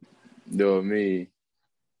like that. No, me.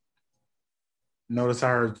 Notice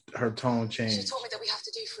how her tone changed. She taught me that we have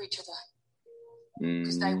to do for each other.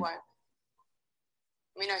 Because they won't.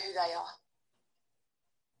 We know who they are.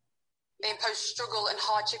 They impose struggle and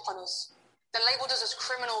hardship on us, then labelled us as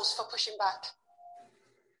criminals for pushing back.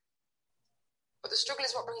 But the struggle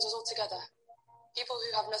is what brings us all together. People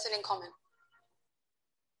who have nothing in common.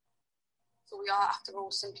 So we are, after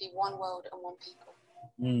all, simply one world and one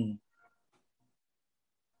people.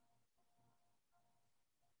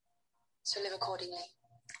 So live accordingly.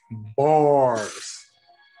 Bars.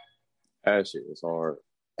 That shit was hard.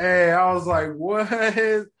 Hey, I was like, what?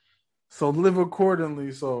 So live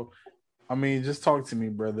accordingly. So, I mean, just talk to me,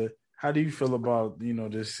 brother. How do you feel about, you know,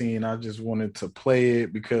 this scene? I just wanted to play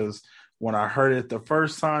it because when I heard it the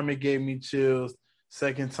first time, it gave me chills.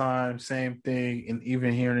 Second time, same thing. And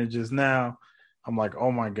even hearing it just now, I'm like,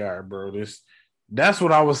 oh my God, bro. That's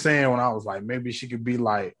what I was saying when I was like, maybe she could be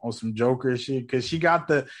like on some Joker shit. Cause she got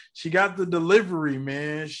the delivery,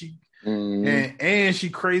 man. And she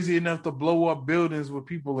crazy enough to blow up buildings with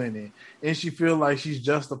people in it. And she feel like she's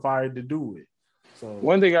justified to do it. So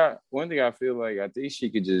one thing I feel like, I think she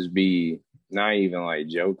could just be not even like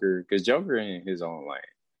Joker, because Joker in his own lane.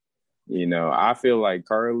 You know, I feel like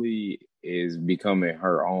Carly is becoming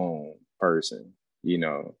her own person. You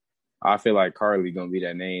know, I feel like Carly gonna be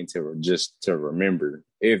that name to remember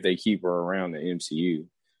if they keep her around the MCU.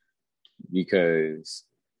 Because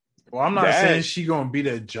I'm not saying she gonna be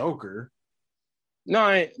the Joker. No,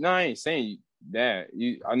 I ain't saying that.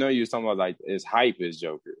 I know you was talking about like as hype as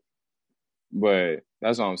Joker, but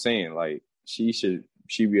that's what I'm saying. Like she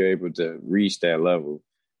be able to reach that level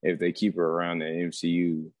if they keep her around the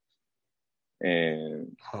MCU.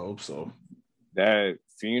 And I hope so. That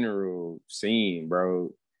funeral scene,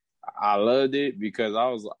 bro, I loved it because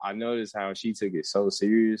I noticed how she took it so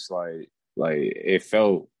serious. Like it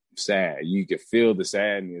felt sad. You could feel the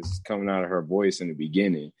sadness coming out of her voice in the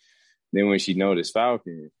beginning. Then when she noticed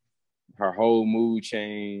Falcon, her whole mood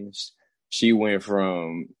changed. She went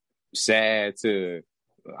from sad to,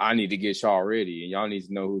 I need to get y'all ready, and y'all need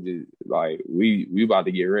to know who to, like, we about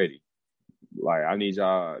to get ready. Like, I need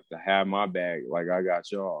y'all to have my back like I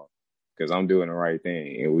got y'all. because I'm doing the right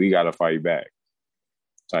thing, and we got to fight back.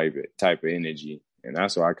 Type of energy, and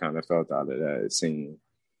that's what I kind of felt out of that scene.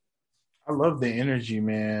 I love the energy,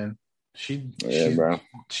 man. She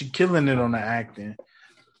killing it on the acting.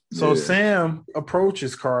 So Sam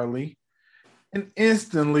approaches Carly and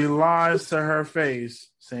instantly lies to her face,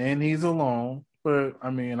 saying he's alone. But I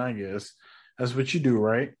mean, I guess that's what you do,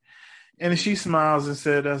 right? And she smiles and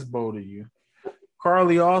said, "That's bold of you."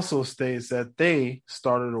 Carly also states that they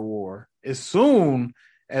started a war as soon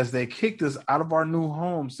as they kicked us out of our new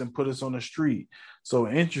homes and put us on the street. So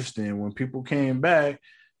interesting. When people came back,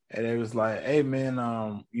 and it was like, "Hey,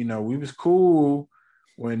 man, we was cool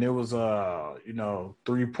when it was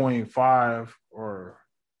 3.5 or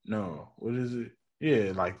no, what is it?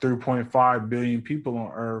 Yeah, like 3.5 billion people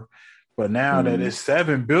on Earth, but now that it's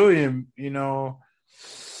 7 billion, y'all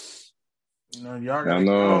gotta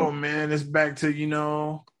go, man. It's back to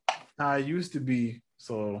how it used to be."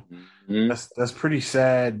 So that's pretty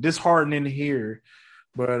sad, disheartening to hear.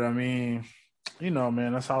 But I mean,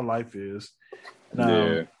 man, that's how life is.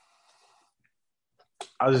 And,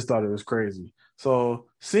 I just thought it was crazy. So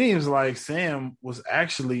seems like Sam was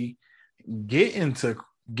actually getting through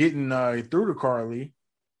to Carly,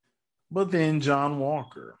 but then John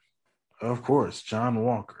Walker, of course, John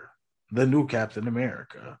Walker, the new Captain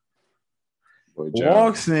America,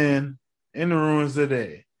 walks in the ruins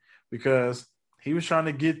today because he was trying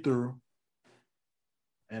to get through,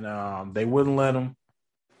 and they wouldn't let him.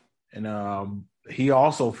 And he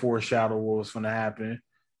also foreshadowed what was going to happen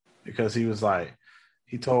because he was like,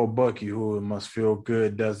 he told Bucky, "Who it must feel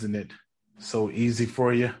good, doesn't it? So easy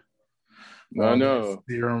for you." I know.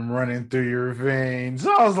 Serum running through your veins.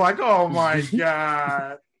 I was like, "Oh my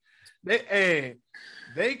God!" They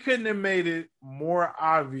couldn't have made it more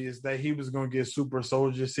obvious that he was going to get super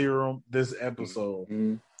soldier serum this episode.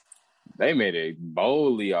 Mm-hmm. They made it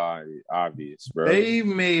boldly obvious, bro. They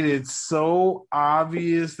made it so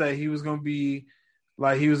obvious that he was going to be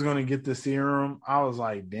like, he was going to get the serum. I was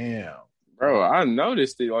like, damn. Bro, I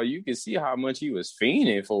noticed it. Like, you can see how much he was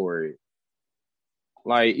fiending for it.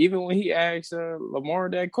 Like, even when he asked Lamar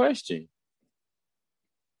that question,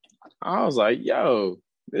 I was like, yo,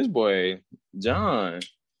 this boy, John,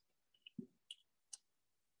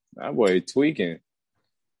 that boy tweaking.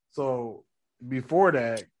 So before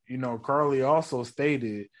that, Carly also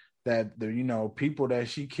stated that the people that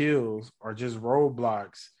she kills are just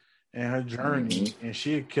roadblocks in her journey, and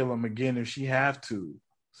she'd kill them again if she have to.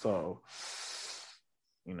 So,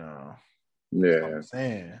 yeah, that's what I'm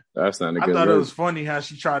saying. That's not a good I thought look. It was funny how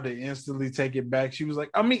she tried to instantly take it back. She was like,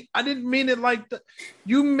 "I mean, I didn't mean it like that.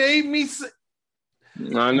 You made me say."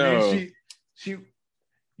 I know.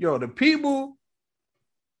 The people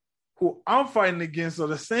who I'm fighting against are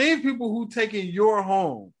the same people who taking your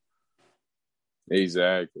home.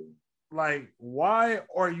 Exactly. Like, why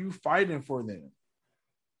are you fighting for them?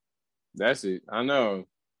 That's it. I know.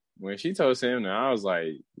 When she told Sam that, I was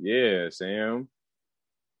like, yeah, Sam,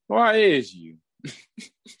 why is you?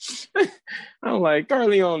 I'm like,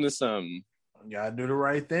 Carly on to something. You gotta do the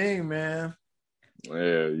right thing, man.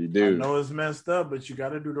 Yeah, you do. I know it's messed up, but you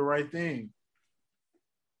gotta do the right thing.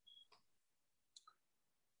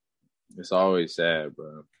 It's always sad,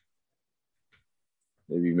 bro.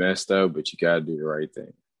 They be messed up, but you gotta do the right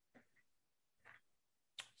thing.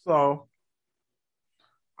 So,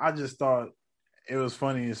 I just thought it was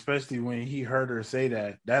funny, especially when he heard her say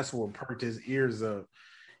that. That's what perked his ears up.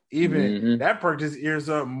 Even that perked his ears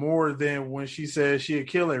up more than when she said she'd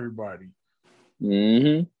kill everybody.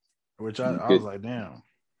 Which I was like, damn.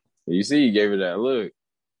 You see, he gave her that look.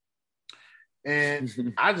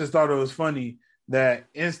 And I just thought it was funny that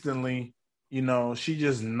instantly, she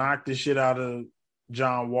just knocked the shit out of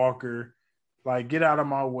John Walker. Like, get out of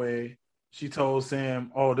my way. She told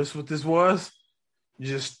Sam, "Oh, this what this was?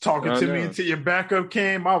 Just talking to me until your backup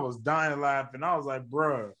came." I was dying laughing. I was like,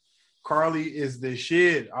 bruh, Carly is the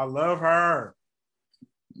shit. I love her.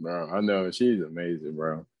 Bro, I know. She's amazing,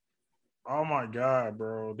 bro. Oh, my God,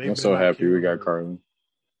 bro. I'm so happy we got Carly.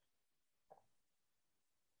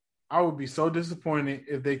 I would be so disappointed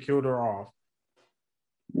if they killed her off.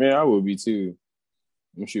 Man, I would be too.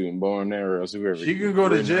 I'm shooting born arrows. She can go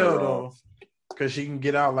to jail, though, because she can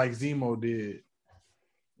get out like Zemo did.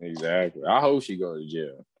 Exactly. I hope she go to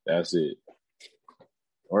jail. That's it.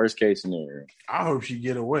 Worst case scenario. I hope she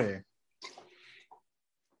get away.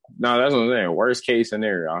 No, that's what I'm saying. Worst case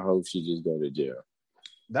scenario. I hope she just go to jail.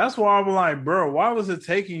 That's why I'm like, bro, why was it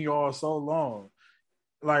taking y'all so long?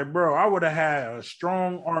 Like, bro, I would have had a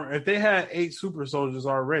strong arm. If they had 8 super soldiers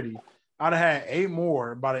already, I'd have had 8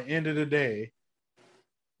 more by the end of the day.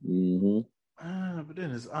 Mm-hmm. But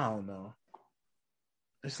then I don't know.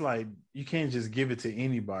 it's like you can't just give it to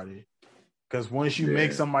anybody. Because once you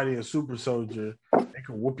make somebody a super soldier, they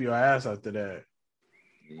can whoop your ass after that.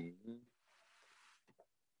 Mm-hmm.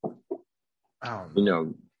 I don't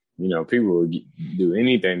know. You know, people will do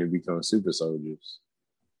anything to become super soldiers.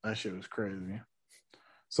 That shit was crazy.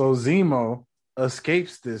 So Zemo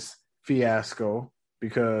escapes this fiasco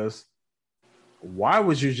because why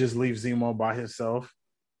would you just leave Zemo by himself?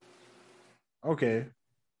 Okay.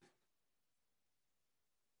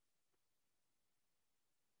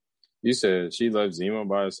 You said she left Zemo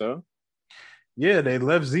by herself? Yeah, they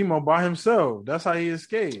left Zemo by himself. That's how he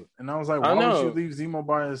escaped. And I was like, why would you leave Zemo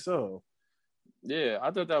by himself? Yeah, I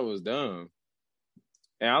thought that was dumb.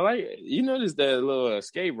 And I like, you notice that little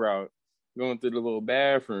escape route going through the little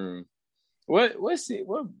bathroom. What's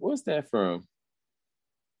that from?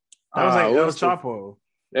 That was like El Chapo.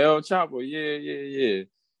 El Chapo, yeah.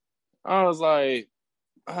 I was like,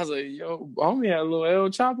 yo, homie had a little El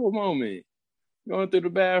Chapo moment going through the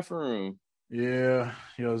bathroom. Yeah,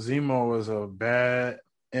 Zemo was a bad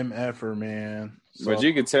MFer, man. So, but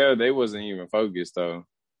you could tell they wasn't even focused, though.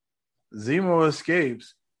 Zemo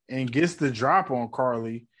escapes and gets the drop on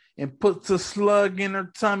Carly and puts a slug in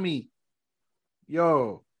her tummy.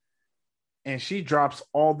 Yo. And she drops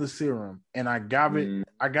all the serum. And I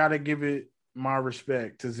gotta give it my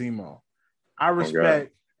respect to Zemo. I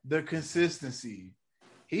respect the consistency.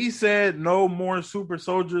 He said no more super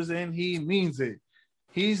soldiers, and he means it.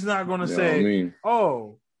 He's not gonna say,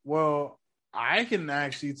 oh, well, I can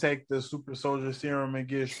actually take the super soldier serum and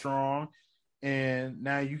get strong, and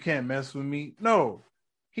now you can't mess with me. No,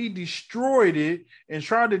 he destroyed it and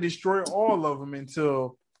tried to destroy all of them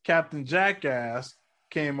until Captain Jackass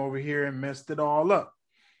came over here and messed it all up.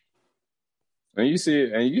 And you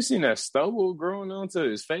seen that stubble growing onto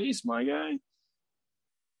his face, my guy?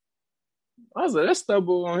 I was like, that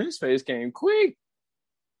stubble on his face came quick.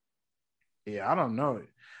 Yeah, I don't know.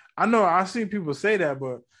 I know I've seen people say that,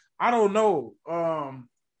 but I don't know.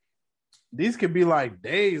 These could be like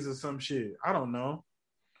days or some shit. I don't know.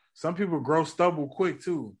 Some people grow stubble quick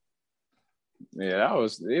too. Yeah,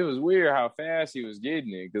 it was weird how fast he was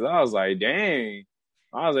getting it, because I was like, dang.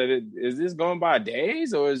 I was like, is this going by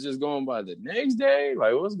days or is it just going by the next day?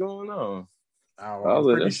 Like, what's going on? I'm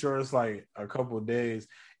pretty sure it's like a couple of days.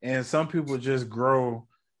 And some people just grow,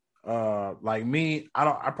 like me,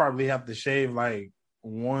 I probably have to shave like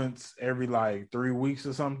once every like 3 weeks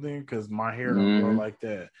or something because my hair don't grow like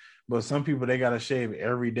that. But some people, they got to shave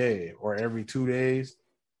every day or every 2 days.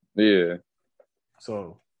 Yeah.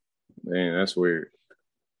 So. Man, that's weird.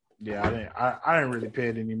 Yeah, I didn't really pay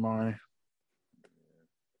it any mind.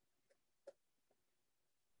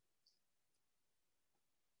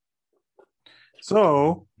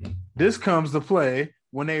 So this comes to play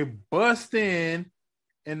when they bust in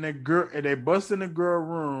the girl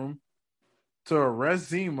room to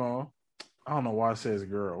arrest Zemo. I don't know why it says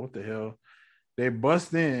girl. What the hell? They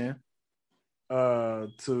bust in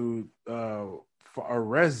to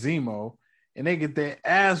arrest Zemo, and they get their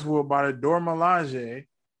ass whooped by the Dora Milaje,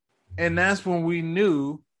 and that's when we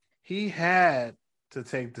knew he had to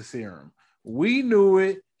take the serum. We knew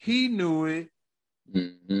it. He knew it.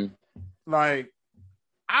 Mm-hmm. Like,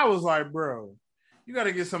 I was like, bro, you got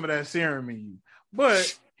to get some of that serum in you.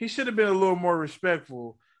 But he should have been a little more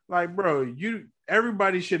respectful. Like, bro,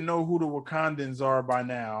 everybody should know who the Wakandans are by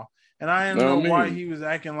now. And I didn't know why he was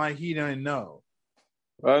acting like he didn't know.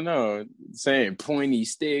 I know, saying pointy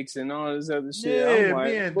sticks and all this other shit. Yeah, I'm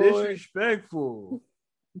like, being disrespectful.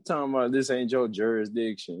 I'm talking about this ain't your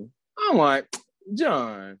jurisdiction. I'm like,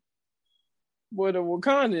 John, boy, the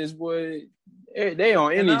Wakandans, boy, they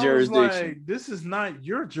on any jurisdiction. Like, this is not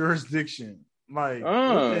your jurisdiction. Like,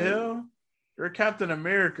 what the hell? You're Captain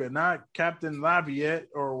America, not Captain Lafayette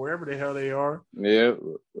or wherever the hell they are. Yeah,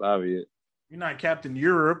 Lafayette. You're not Captain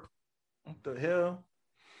Europe. What the hell?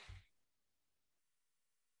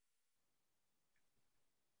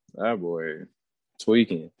 That boy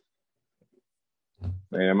tweaking.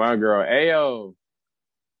 Man, my girl Ayo,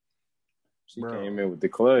 she came in with the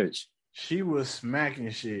clutch. She was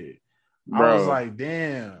smacking shit. Bro, I was like,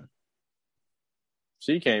 damn.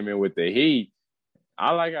 She came in with the heat.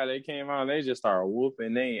 I like how they came out and they just started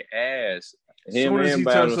whooping their ass. Him and he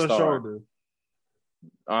touched her shoulder.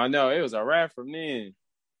 I know, it was a wrap from then.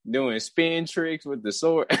 Doing spin tricks with the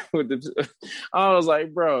sword. I was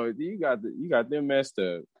like, bro, you got them messed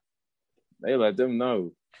up. They let them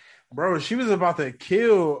know. Bro, she was about to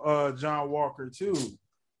kill John Walker too.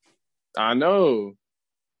 I know.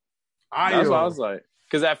 That's what I was like.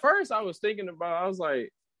 Because at first I was thinking about, I was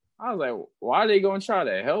like, why are they gonna try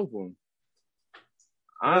to help him?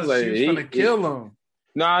 I was like, she was gonna kill him.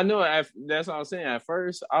 No, I know. That's what I'm saying. At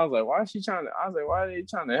first, I was like, "Why is she trying to?" I was like, "Why are they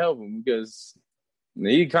trying to help him?" Because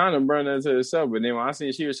he kind of burned into himself. But then when I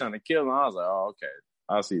seen she was trying to kill him, I was like, "Oh, okay,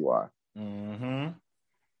 I see why." Mm-hmm.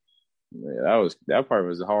 Yeah, that part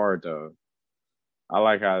was hard though. I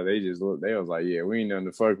like how they just looked. They was like, "Yeah, we ain't nothing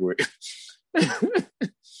to fuck with."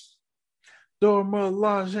 Dora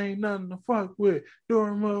Milaje ain't nothing to fuck with.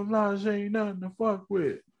 Dora Milaje ain't nothing to fuck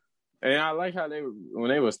with. And I like how when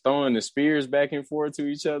they was throwing the spears back and forth to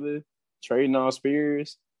each other, trading all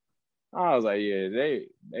spears. I was like, yeah,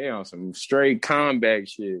 they on some straight combat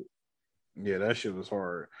shit. Yeah, that shit was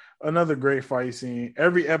hard. Another great fight scene.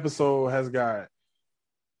 Every episode has got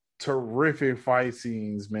terrific fight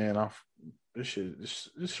scenes, man. This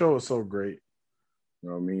show is so great. You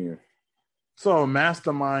know what I mean? So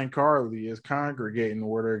Mastermind Carly is congregating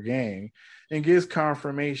with her gang and gets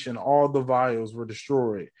confirmation all the vials were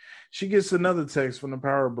destroyed. She gets another text from the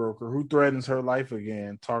power broker who threatens her life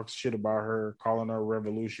again, talks shit about her, calling her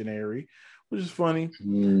revolutionary, which is funny.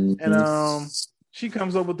 Mm-hmm. And she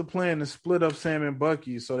comes up with the plan to split up Sam and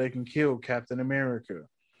Bucky so they can kill Captain America.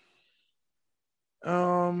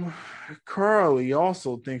 Carly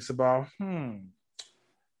also thinks about,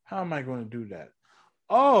 how am I going to do that?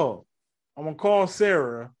 Oh, I'm going to call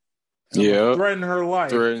Sarah. Yeah. Threaten her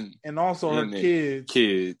life. And also her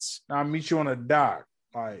kids. I'll meet you on a dock.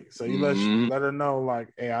 Like, so you let her know,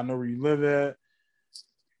 like, hey, I know where you live at.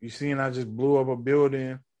 You seen I just blew up a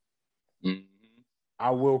building. Mm-hmm. I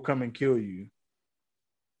will come and kill you.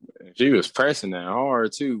 She was pressing that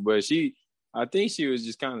hard too, but I think she was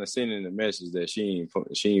just kind of sending the message that she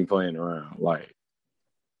ain't playing around. Like,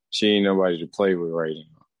 she ain't nobody to play with right now.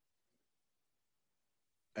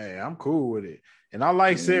 Hey, I'm cool with it. And I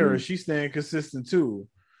like Sarah. She's staying consistent too.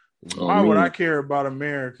 Why would I care about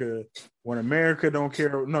America when America don't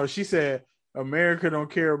care? No, she said America don't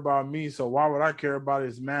care about me, so why would I care about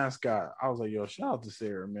his mascot? I was like, yo, shout out to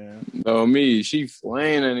Sarah, man. No, me, she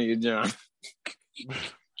flaying that nigga John.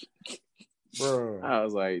 Bro. I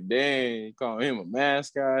was like, dang, you call him a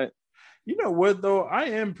mascot. You know what though? I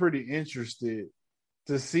am pretty interested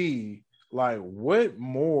to see like what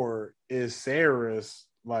more is Sarah's,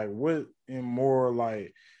 like what and more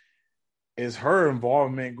like is her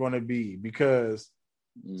involvement going to be, because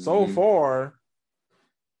so far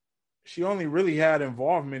she only really had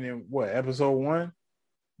involvement in what, episode 1?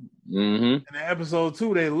 And in episode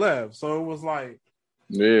 2 they left, so it was like,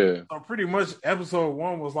 yeah, so pretty much episode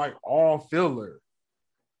 1 was like all filler.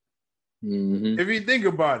 If you think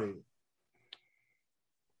about it,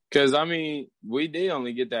 because I mean, we did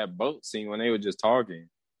only get that boat scene when they were just talking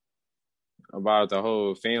about the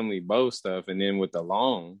whole family boat stuff, and then with the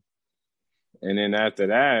long. And then after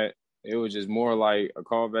that, it was just more like a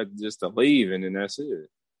callback just to leave, and then that's it.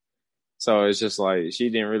 So it's just like she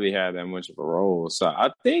didn't really have that much of a role. So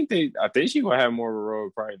I think she gonna have more of a role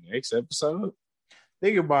probably next episode.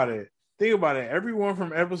 Think about it. Everyone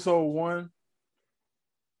from episode 1.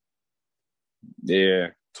 Yeah.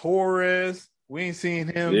 Torres, we ain't seen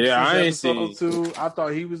him since episode 2. I thought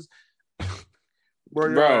he was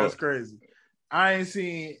bro, that's crazy. I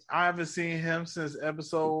haven't seen him since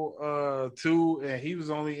episode 2, and he was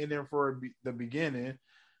only in there for the beginning.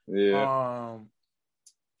 Yeah.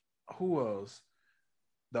 Who else?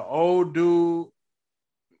 The old dude,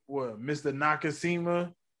 what, Mr.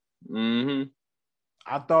 Nakashima?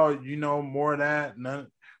 I thought, more of that.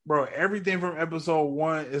 Bro, everything from episode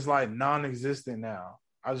 1 is like non-existent now.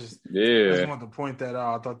 I just want to point that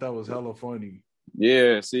out. I thought that was hella funny.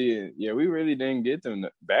 Yeah, see, we really didn't get them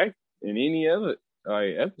back in any other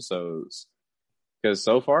like episodes, because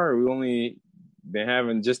so far we only been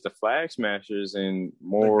having just the Flag Smashers and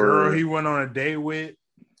more. The girl he went on a date with.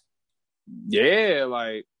 Yeah,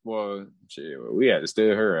 like, well, shit, we had to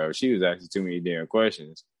steal her up. She was asking too many damn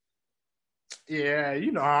questions. Yeah,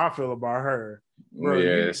 you know how I feel about her, bro.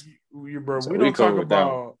 Yes. Bro, so we don't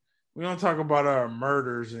talk about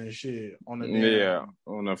murders and shit on the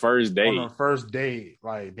on the first date. On the first date,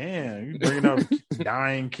 like, damn, you bringing up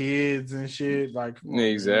dying kids and shit, like, come on,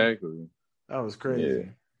 exactly. Man. That was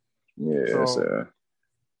crazy. Yeah.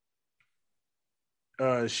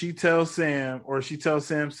 So, she tells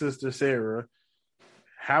Sam's sister Sarah,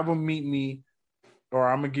 have them meet me, or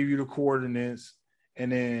I'm gonna give you the coordinates,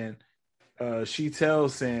 and then she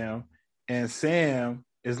tells Sam, and Sam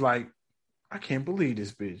is like, I can't believe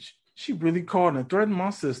this bitch. She really called and threatened my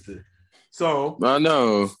sister. So I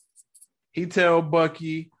know. He tell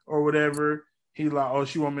Bucky or whatever. He like, oh,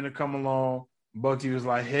 she want me to come along. Bucky was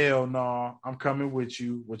like, hell no, I'm coming with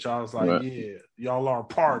you. Which I was like, yeah, y'all are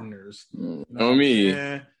partners. You know what me.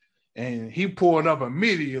 And he pulled up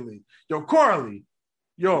immediately. Yo, Carly.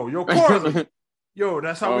 yo,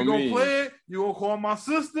 that's how we On gonna me. play it. You gonna call my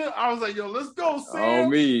sister? I was like, yo, let's go, Sam. On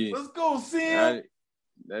me. Let's go, Sam.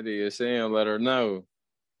 That nigga Sam let her know.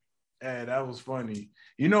 Hey, that was funny.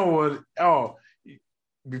 You know what? Oh,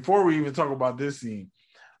 before we even talk about this scene,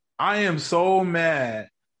 I am so mad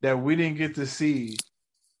that we didn't get to see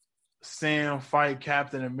Sam fight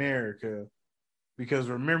Captain America. Because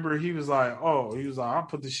remember, he was like, I'll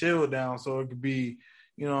put the shield down so it could be,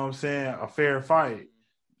 you know what I'm saying, a fair fight.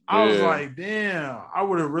 I was like, damn, I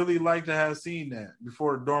would have really liked to have seen that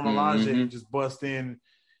before Dora Milaje just bust in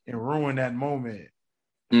and ruin that moment.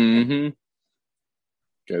 Mm-hmm.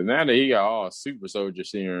 Because now that he got all super soldier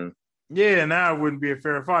serum. Yeah, now it wouldn't be a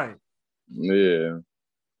fair fight. Yeah.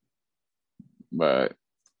 But,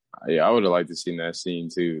 yeah, I would have liked to see that scene,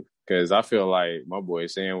 too. Because I feel like my boy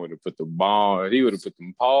Sam would have put the bomb. He would have put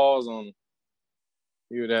them paws on him.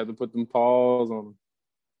 He would have to put them paws on him.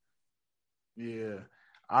 Yeah.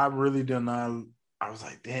 I really did not. I was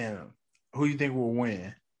like, damn, who do you think will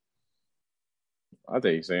win? I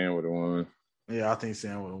think Sam would have won. Yeah, I think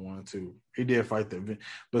Sam would have won, too. He did fight the event.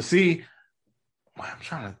 But see, I'm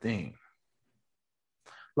trying to think.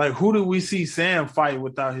 Like, who did we see Sam fight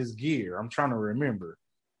without his gear? I'm trying to remember.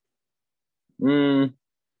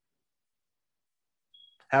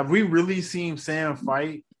 Have we really seen Sam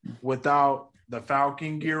fight without the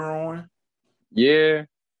Falcon gear on? Yeah.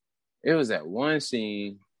 It was that one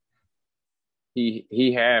scene.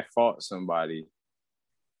 He had fought somebody.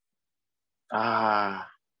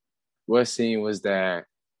 What scene was that?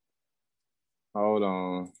 Hold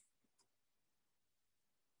on.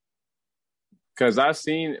 Because I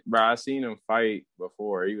seen him fight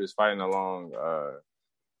before. He was fighting along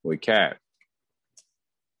with Cap.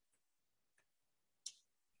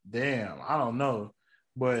 Damn, I don't know.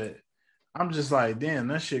 But I'm just like, damn,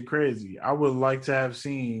 that shit crazy. I would like to have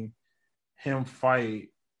seen him fight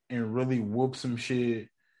and really whoop some shit.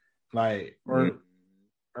 Like, or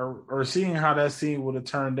seeing how that scene would have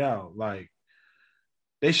turned out. Like,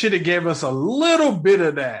 they should have gave us a little bit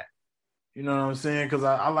of that. You know what I'm saying? Because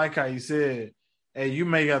I like how you said, hey, you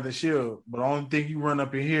may got the shield, but the only thing you run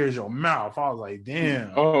up in here is your mouth. I was like,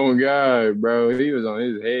 damn. Oh, God, bro. He was on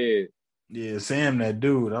his head. Yeah, Sam, that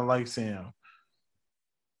dude. I like Sam.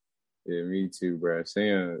 Yeah, me too, bro.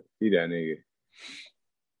 Sam, he that nigga.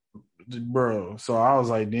 Bro, so I was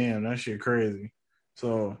like, damn, that shit crazy.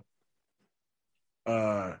 So,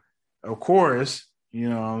 of course, you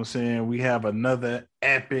know what I'm saying, we have another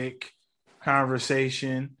epic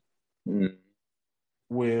conversation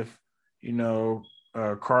with, you know,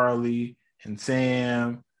 Carly and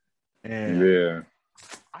Sam. And yeah,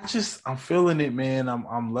 I'm feeling it, man.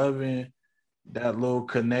 I'm loving that little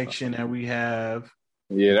connection that we have.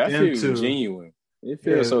 Yeah, that feels genuine. It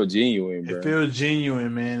feels so genuine, bro. It feels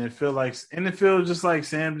genuine, man. It feels just like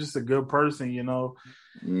Sam, just a good person, you know.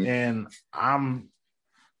 And I'm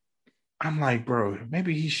like, bro,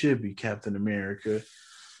 maybe he should be Captain America.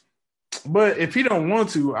 But if he don't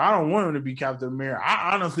want to, I don't want him to be Captain America.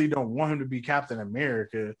 I honestly don't want him to be Captain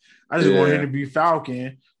America. I just want him to be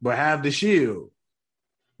Falcon, but have the shield.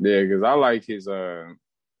 Yeah, because I like his I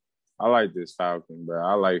like this Falcon, bro.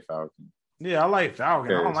 I like Falcon. Yeah, I like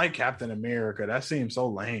Falcon. I don't like Captain America. That seems so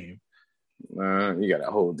lame. You gotta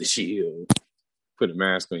hold the shield. Put a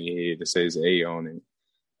mask on your head that says A on it.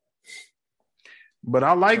 But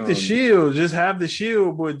I like the shield. Just have the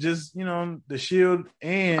shield, but just, you know, the shield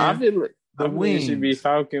and the wings. It should be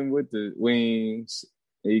Falcon with the wings.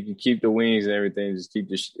 You can keep the wings and everything. Just keep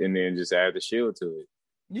and then just add the shield to it.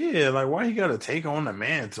 Yeah, like why he got to take on the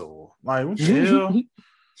mantle? Like what the hell?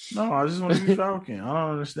 No, I just want to be Falcon. I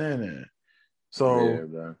don't understand that.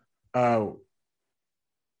 So, and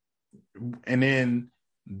then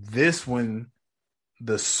this one,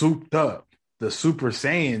 the souped up, the Super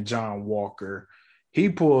Saiyan John Walker, he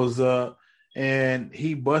pulls up and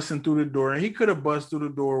he busting through the door. And he could have busted through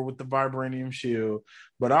the door with the vibranium shield,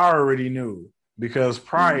 but I already knew because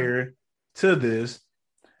prior to this,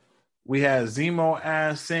 we had Zemo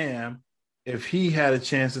ask Sam if he had a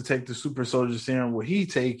chance to take the super soldier serum, would he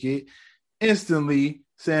take it? Instantly,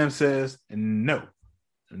 Sam says, no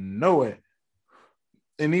way.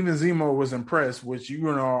 And even Zemo was impressed, which, you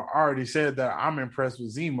know, already said that I'm impressed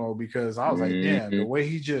with Zemo because I was like, damn, the way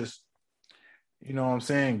he just, you know what I'm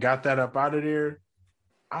saying, got that up out of there.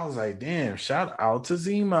 I was like, damn, shout out to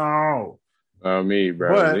Zemo. Me,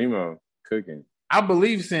 bro. But Zemo cooking. I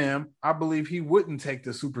believe Sam. I believe he wouldn't take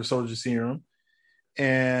the super soldier serum.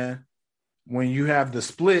 And when you have the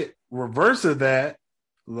split reverse of that,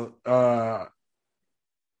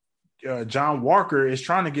 John Walker is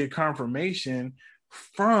trying to get confirmation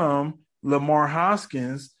from Lamar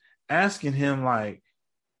Hoskins, asking him like,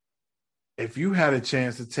 if you had a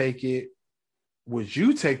chance to take it, would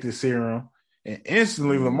you take the serum? And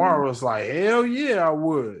instantly Lamar was like, hell yeah, I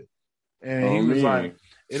would. And he was like,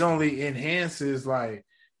 it only enhances like,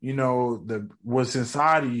 you know, the what's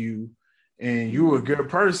inside of you. And you a good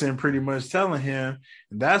person, pretty much telling him.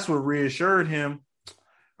 And that's what reassured him.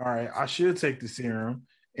 All right, I should take the serum.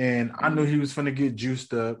 And I knew he was going to get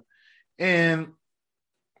juiced up. And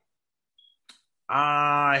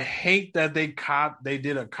I hate that they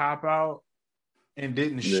did a cop out and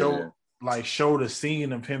didn't show the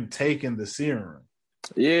scene of him taking the serum.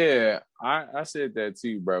 Yeah, I said that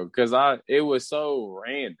too, bro, because it was so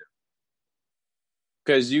random.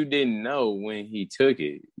 Because you didn't know when he took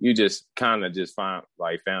it. You just kind of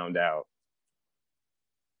found out.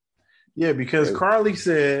 Yeah, because Carly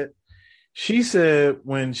said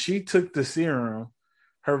when she took the serum,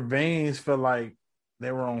 her veins felt like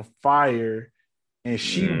they were on fire and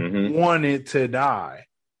she wanted to die.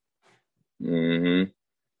 Mm-hmm.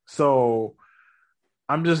 So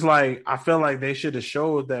I'm just like, I felt like they should have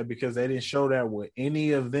showed that because they didn't show that with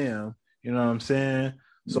any of them. You know what I'm saying?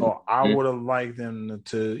 So I would have liked them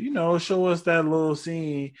to, you know, show us that little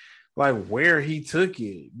scene, like where he took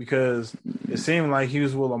it, because it seemed like he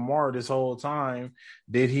was with Lamar this whole time.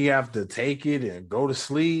 Did he have to take it and go to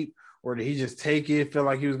sleep, or did he just take it, feel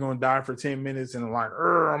like he was going to die for 10 minutes and like,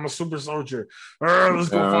 I'm a super soldier. Let's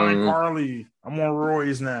go find Carly. I'm on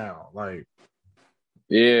Roy's now. Like,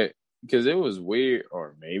 yeah, because it was weird,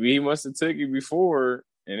 or maybe he must have took it before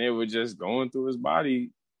and it was just going through his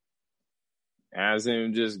body as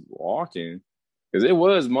him just walking, because it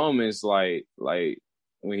was moments like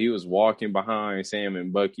when he was walking behind Sam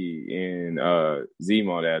and Bucky and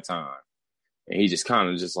Zemo that time, and he just kind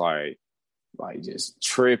of just like just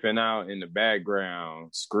tripping out in the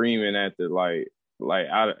background, screaming at the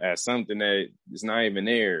at something that is not even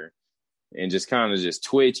there, and just kind of just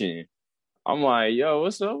twitching. I'm like, yo,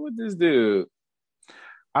 what's up with this dude?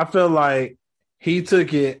 I feel like he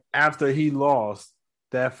took it after he lost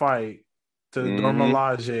that fight to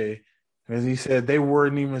Dormilaje, because he said they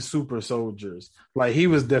weren't even super soldiers. Like, he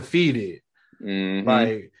was defeated.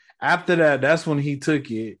 Like, after that, that's when he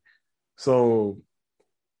took it. So,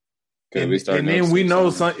 and then we know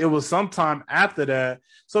it was sometime after that.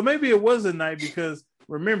 So maybe it was a night, because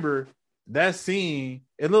remember that scene,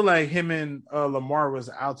 it looked like him and Lamar was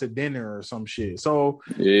out to dinner or some shit. So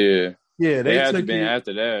yeah, they had to be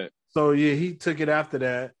after that. So yeah, he took it after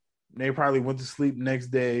that. They probably went to sleep next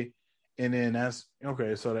day. And then that's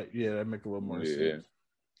okay. So that make a little more sense.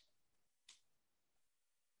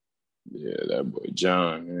 Yeah, that boy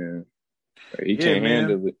John, man, he can't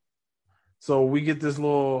handle it. So we get this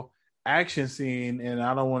little action scene, and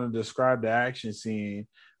I don't want to describe the action scene,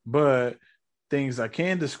 but things I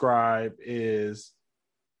can describe is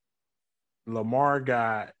Lamar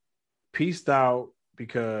got pieced out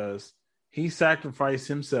because he sacrificed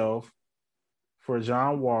himself for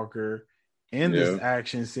John Walker in this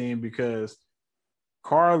action scene, because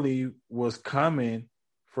Carly was coming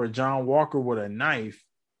for John Walker with a knife,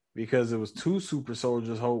 because it was two super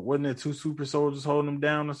soldiers holding him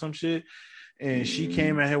down or some shit, and she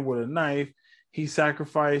came at him with a knife. He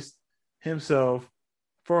sacrificed himself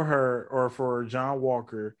for her, or for John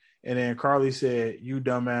Walker, and then Carly said, "You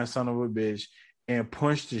dumbass son of a bitch," and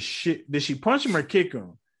punched the shit. Did she punch him or kick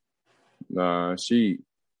him? Nah, I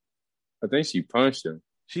think she punched him.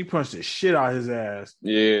 She punched the shit out of his ass.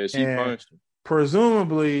 Yeah, she punched him.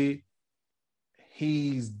 Presumably,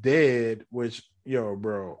 he's dead, which, yo,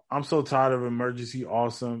 bro, I'm so tired of Emergency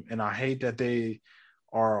Awesome, and I hate that they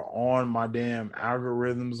are on my damn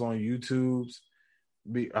algorithms on YouTube's.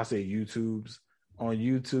 I say YouTube's on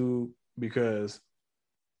YouTube, because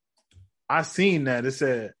I seen that it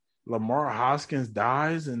said Lamar Hoskins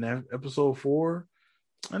dies in episode 4,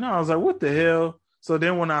 and I was like, what the hell? So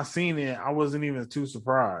then when I seen it, I wasn't even too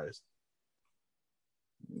surprised.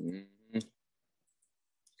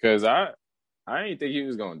 Because I didn't think he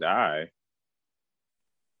was going to die.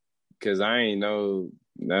 Because I ain't know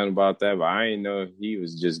nothing about that, but I ain't know he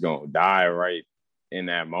was just going to die right in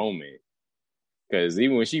that moment. Because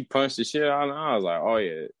even when she punched the shit out of him, I was like, oh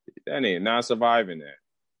yeah, that ain't not surviving that.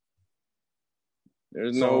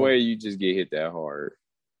 There's no way you just get hit that hard.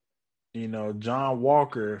 You know, John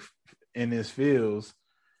Walker in his fields,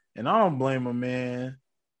 and I don't blame him, man.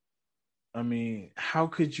 I mean, how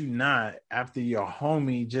could you not, after your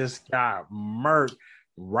homie just got murked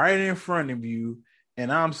right in front of you?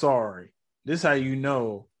 And I'm sorry, this is how you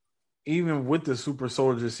know, even with the super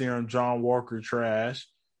soldier serum, John Walker trash,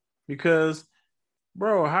 because,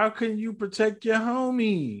 bro, how can you protect your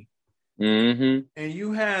homie? And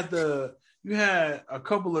you had a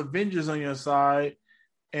couple of Avengers on your side,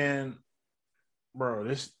 and bro,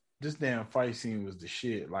 this damn fight scene was the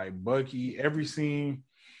shit. Like Bucky, every scene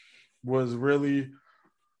was really,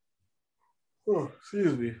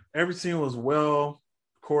 excuse me, every scene was well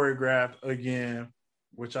choreographed again,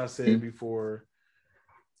 which I said before.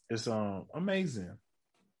 It's amazing.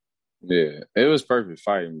 Yeah, it was perfect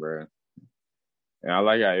fighting, bro. And I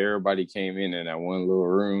like how everybody came in that one little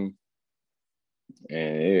room,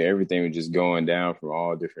 and everything was just going down from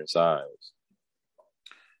all different sides.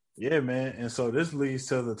 Yeah, man. And so this leads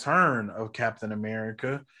to the turn of Captain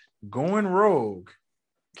America going rogue,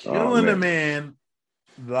 killing the man.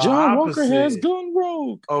 The John opposite Walker has gone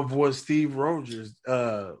rogue of what Steve Rogers.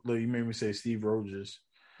 Look, you made me say Steve Rogers.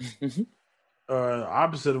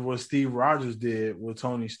 Opposite of what Steve Rogers did with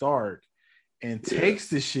Tony Stark, and takes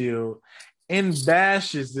the shield and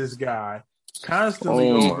bashes this guy constantly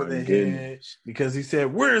over the head because he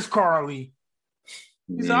said, "Where's Carly?"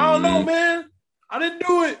 He said, "I don't know, man. I didn't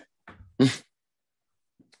do it."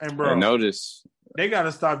 And bro, notice they got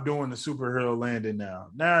to stop doing the superhero landing now.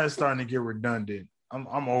 Now it's starting to get redundant.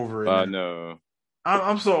 I'm over it. I know.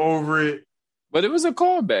 I'm so over it. But it was a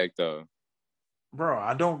callback though. Bro,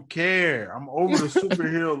 I don't care. I'm over the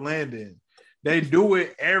superhero landing. They do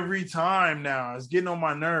it every time now. It's getting on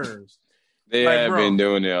my nerves. They have been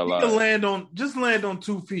doing it a lot. Just land on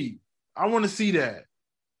 2 feet. I want to see that.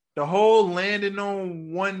 The whole landing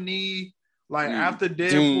on one knee, like after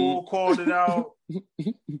Deadpool called it out.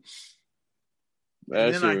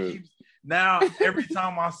 And then now every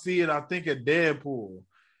time I see it, I think of Deadpool.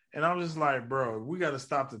 And I'm just like, bro, we got to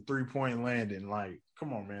stop the 3-point landing. Like,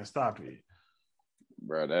 come on, man, stop it.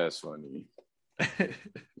 Bro, that's funny.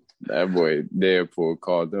 That boy Deadpool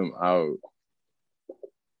called them out.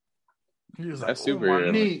 He was like, "Oh, my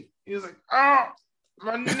knee." He was like, "Oh,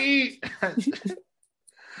 my knee."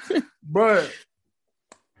 But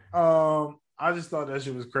I just thought that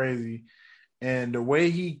shit was crazy. And the way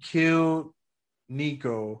he killed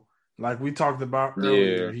Nico, like we talked about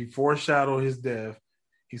earlier, he foreshadowed his death.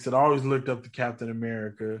 He said, "I always looked up to Captain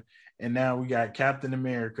America." And now we got Captain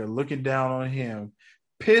America looking down on him,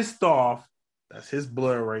 pissed off. That's his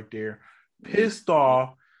blood right there. Pissed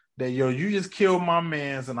off that, you just killed my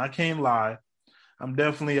mans, and I can't lie. I'm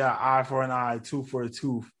definitely an eye for an eye, tooth for a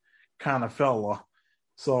tooth kind of fella.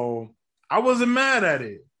 So I wasn't mad at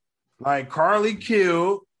it. Like, Carly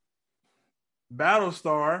killed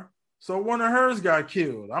Battlestar, so one of hers got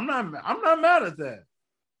killed. I'm not mad at that.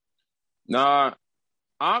 Nah,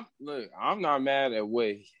 I'm not mad at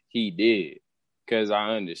what he did, because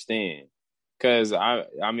I understand. Because I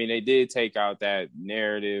mean, they did take out that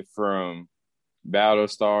narrative from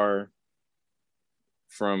Battlestar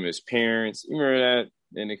from his parents. You remember that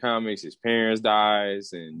in the comics? His parents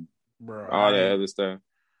dies and all that other stuff.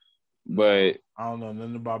 But I don't know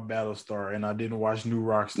nothing about Battlestar, and I didn't watch New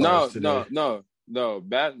Rockstars today. No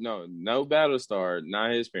Battlestar,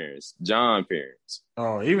 not his parents. John's parents.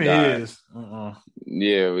 Oh, even his.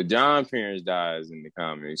 Yeah, but John's parents dies in the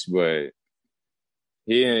comics, but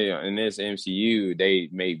here in this MCU, they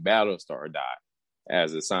make Battlestar die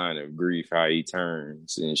as a sign of grief, how he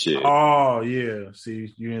turns and shit. Oh, yeah.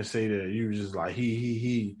 See, you didn't say that. You were just like,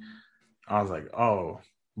 he. I was like, oh.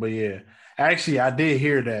 But yeah. Actually, I did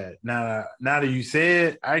hear that. Now that you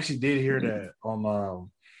said, I actually did hear that on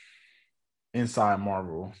Inside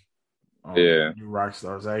Marvel. New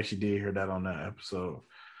Rockstars. I actually did hear that on that episode.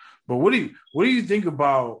 But what do you think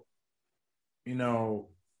about,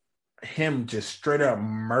 him just straight up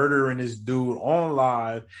murdering this dude on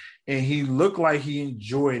live, and he looked like he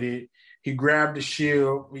enjoyed it. He grabbed the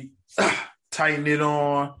shield, he tightened it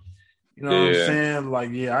on. You know what I'm saying? Like,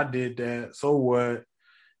 yeah, I did that. So what?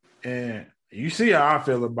 And you see how I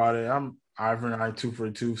feel about it. I'm eye for an eye, tooth for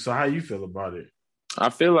a tooth. So how you feel about it? I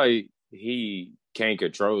feel like he can't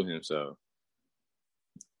control himself.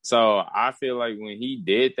 So I feel like when he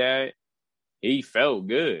did that, he felt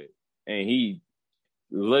good. And he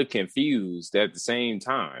looked confused at the same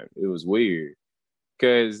time. It was weird.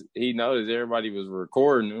 Because he noticed everybody was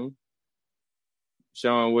recording him,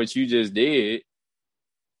 showing what you just did.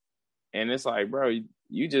 And it's like, bro,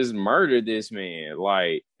 you just murdered this man,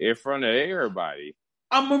 like, in front of everybody.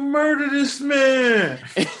 I'm gonna murder this man.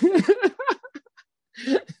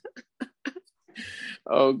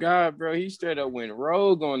 Oh, God, bro. He straight up went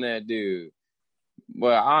rogue on that dude.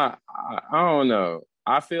 But I don't know.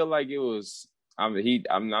 I feel like it was...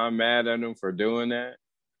 I'm not mad at him for doing that.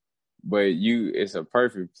 But it's a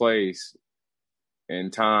perfect place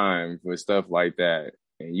and time for stuff like that.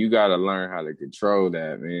 And you got to learn how to control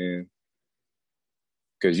that, man.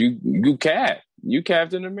 Because you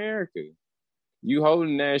Captain America. You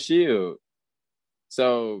holding that shield.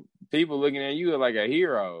 So people looking at you like a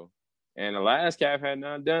hero. And the last Cap had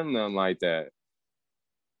not done nothing like that.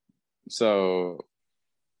 So,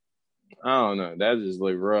 I don't know. That just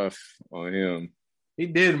looked rough on him. He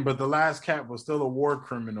didn't, but the last Cap was still a war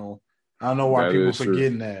criminal. I don't know why That people is true.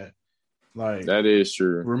 forgetting that. Like, that is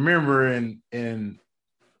true. Remember in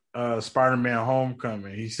Spider-Man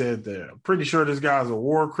Homecoming, he said that I'm pretty sure this guy's a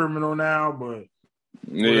war criminal now, but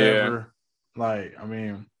whatever. Yeah. Like, I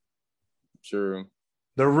mean, true.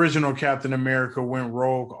 The original Captain America went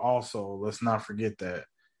rogue also. Let's not forget that.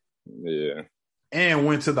 Yeah. And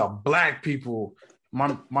went to the black people.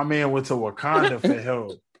 My man went to Wakanda for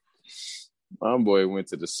help. My boy went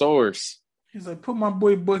to the source. He's like, put my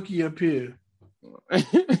boy Bucky up here.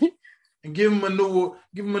 And give him a new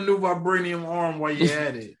vibranium arm while you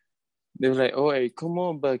at it. They were like, "Oh, hey, come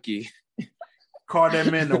on, Bucky." Call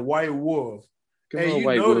that man the White Wolf.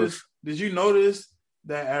 Did you notice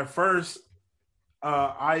that at first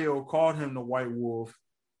Io called him the White Wolf,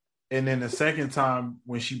 and then the second time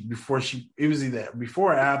before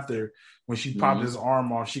or after when she popped his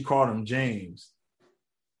arm off, she called him James.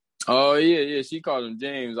 Oh yeah, she called him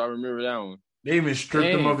James. I remember that one. They even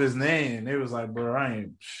stripped him of his name. They was like,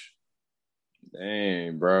 "Bro,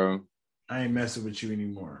 Dang, bro, I ain't messing with you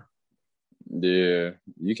anymore." Yeah,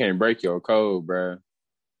 you can't break your code, bro.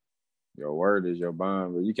 Your word is your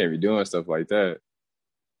bond, but you can't be doing stuff like that.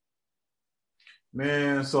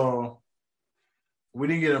 Man, so we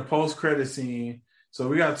didn't get a post-credit scene. So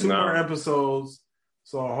we got two more episodes.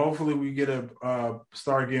 So hopefully we get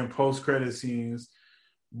start getting post-credit scenes.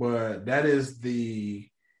 But that is the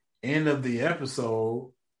end of the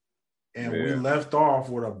episode. And we left off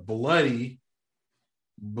with a bloody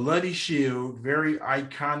shield, very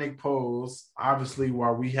iconic pose. Obviously,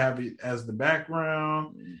 while we have it as the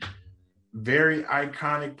background, very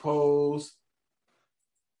iconic pose.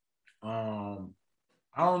 I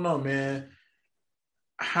don't know, man.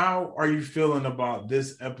 How are you feeling about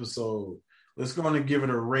this episode? Let's go on and give it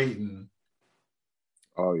a rating.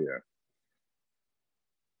 Oh yeah,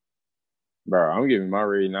 bro. I'm giving my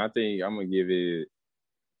rating. I think I'm gonna give it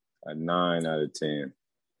a 9 out of 10.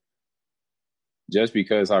 Just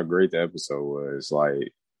because how great the episode was,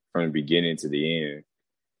 like from the beginning to the end.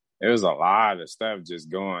 There was a lot of stuff just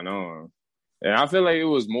going on. And I feel like it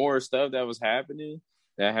was more stuff that was happening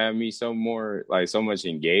that had me so much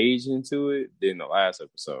engaged into it than the last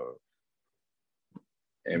episode.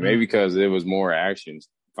 And maybe because it was more action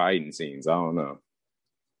fighting scenes. I don't know.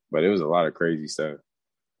 But it was a lot of crazy stuff.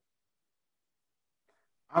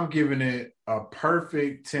 I'm giving it a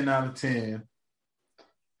perfect 10 out of 10.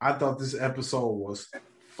 I thought this episode was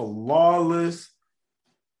flawless.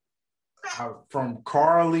 From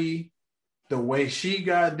Carly, the way she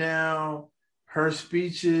got down, her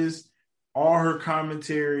speeches, all her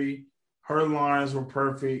commentary, her lines were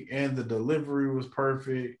perfect, and the delivery was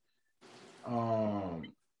perfect. I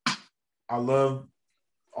love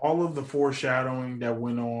all of the foreshadowing that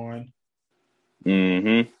went on.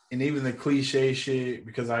 Mm-hmm. And even the cliche shit,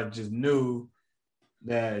 because I just knew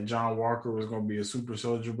that John Walker was going to be a super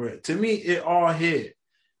soldier. But to me, it all hit.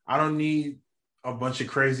 I don't need a bunch of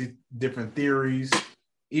crazy different theories,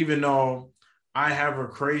 even though I have a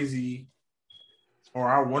crazy, or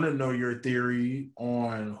I want to know your theory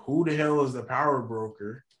on who the hell is the power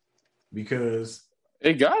broker, because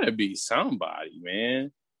it gotta be somebody,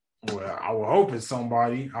 man. Well, I will hope it's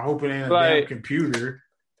somebody. I hope it ain't a damn computer.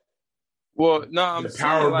 Well, no, I'm the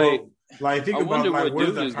power broker. Like, think about what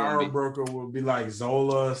if the power be? broker would be like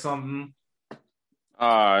Zola or something?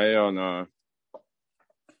 Hell no.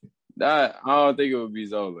 I don't think it would be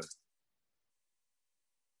Zola.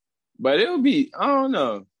 But it would be, I don't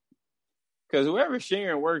know. Because whoever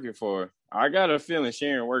Sharon working for, I got a feeling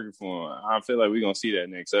Sharon working for him. I feel like we're going to see that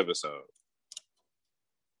next episode.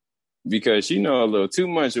 Because she know a little too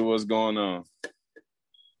much of what's going on.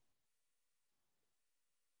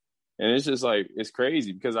 And it's just like, it's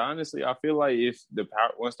crazy. Because honestly, I feel like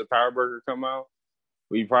once the Power Burger come out,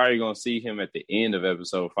 we probably going to see him at the end of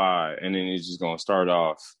episode 5. And then it's just going to start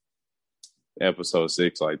off episode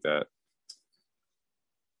 6 like that.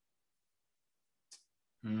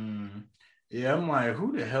 Yeah, I'm like,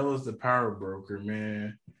 who the hell is the power broker,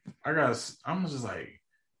 man? I'm just like,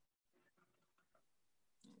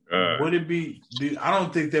 would it be? I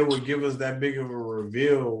don't think they would give us that big of a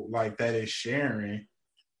reveal like that is Sharon.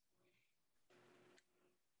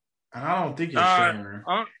 And I don't think it's Sharon.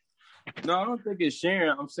 No, I don't think it's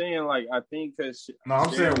Sharon. I'm saying, like, I think because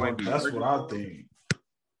I'm saying like that's what I think.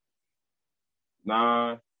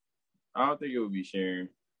 Nah, I don't think it would be Sharon.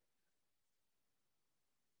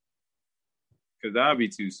 Because that'd be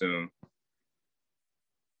too soon.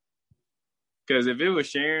 Because if it was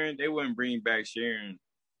Sharon, they wouldn't bring back Sharon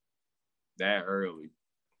that early.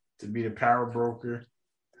 To be the power broker.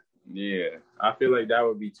 Yeah, I feel like that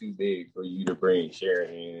would be too big for you to bring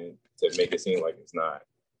Sharon in to make it seem like it's not.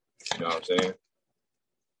 You know what I'm saying?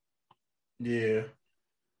 Yeah.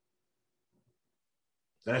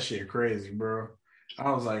 That shit crazy, bro.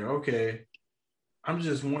 I was like, okay. I'm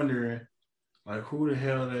just wondering, like, who the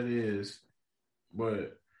hell that is.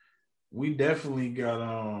 But we definitely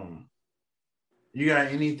got you got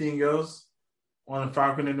anything else on the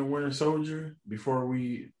Falcon and the Winter Soldier before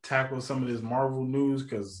we tackle some of this Marvel news?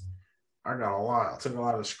 Because I got a lot. I took a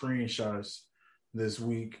lot of screenshots this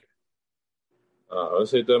week.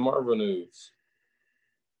 Let's hit the Marvel news.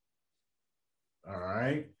 All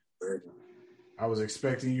right. I was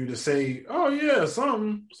expecting you to say, oh, yeah,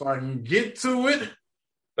 something, so I can get to it.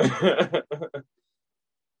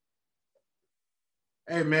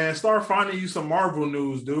 Hey, man, start finding you some Marvel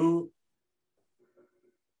news, dude.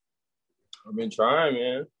 I've been trying,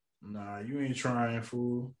 man. Nah, you ain't trying,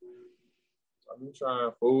 fool. I've been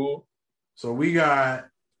trying, fool. So we got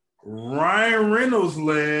Ryan Reynolds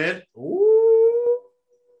led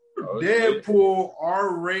Deadpool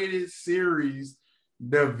R-rated series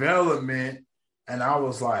development, and I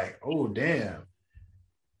was like, oh, damn.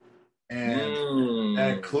 And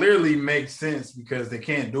that clearly makes sense because they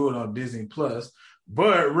can't do it on Disney Plus.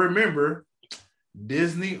 But remember,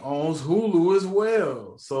 Disney owns Hulu as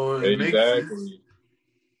well. So it makes sense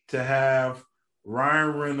to have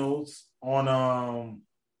Ryan Reynolds on on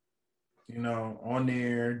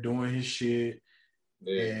there doing his shit.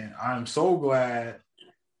 Yeah. And I'm so glad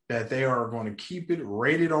that they are going to keep it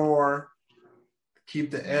rated R,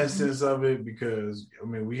 keep the essence of it, because I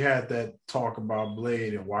mean we had that talk about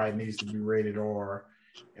Blade and why it needs to be rated R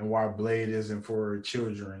and why Blade isn't for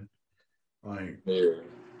children. Like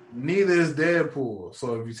neither is Deadpool.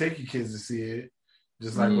 So if you take your kids to see it,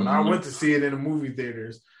 just like when I went to see it in the movie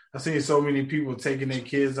theaters, I seen so many people taking their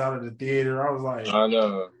kids out of the theater. I was like, I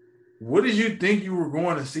know. What did you think you were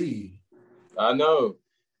going to see? I know.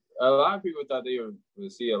 A lot of people thought they would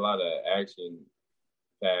see a lot of action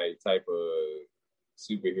type of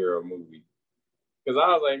superhero movie. Because I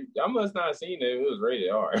was like, I must not have seen it. It was rated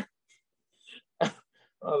R. I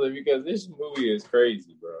was like, because this movie is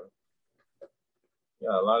crazy, bro.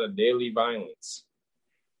 Yeah, a lot of daily violence.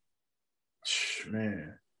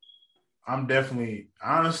 Man, I'm definitely,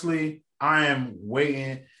 honestly, I am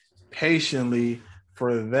waiting patiently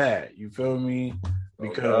for that. You feel me?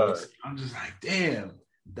 Because I'm just like, damn,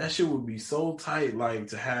 that shit would be so tight, like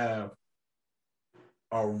to have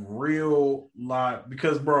a real lot.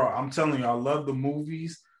 Because, bro, I'm telling you, I love the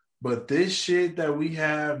movies, but this shit that we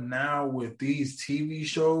have now with these TV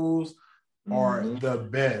shows are the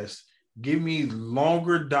best. Give me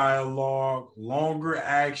longer dialogue, longer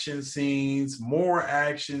action scenes, more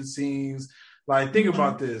action scenes. Like, think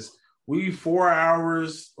about this. We 4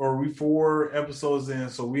 hours or we 4 episodes in,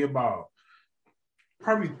 so we about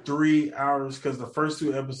probably 3 hours because the first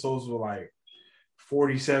 2 episodes were like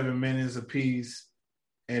 47 minutes a piece.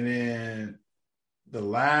 And then the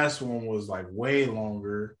last one was like way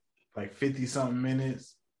longer, like 50-something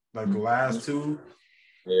minutes, like the last 2.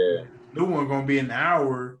 Yeah. New one going to be an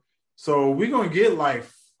hour. So we're going to get like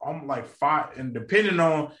 5, and depending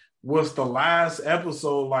on what's the last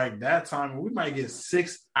episode, like that time, we might get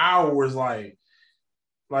 6 hours. Like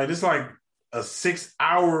it's like a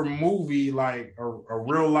 6-hour movie, like a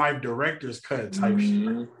real life director's cut type shit.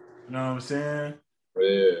 You know what I'm saying?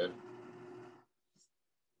 Yeah.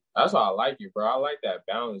 That's why I like it, bro. I like that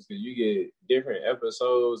balance because you get different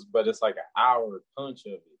episodes, but it's like an hour punch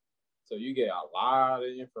of it. So you get a lot of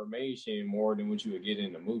information more than what you would get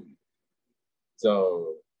in the movie.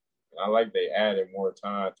 So I like they added more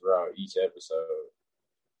time throughout each episode.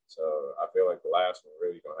 So I feel like the last one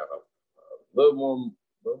really gonna have a little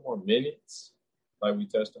more minutes, like we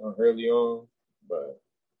touched on early on. But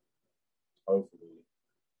hopefully,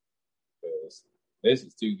 because this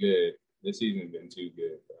is too good. This season's been too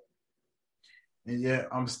good, bro. And yet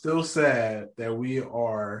I'm still sad that we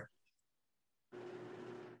are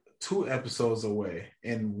 2 episodes away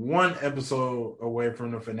and 1 episode away from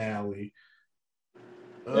the finale.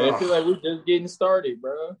 I feel like we're just getting started,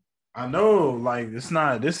 bro. I know, like this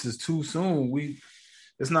is too soon.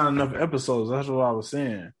 It's not enough episodes. That's what I was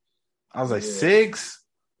saying. I was like 6.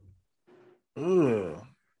 Ugh.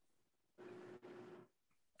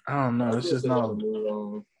 I don't know. It's just not.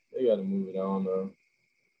 They gotta move it on though.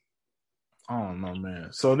 I don't know, man.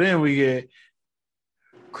 So then we get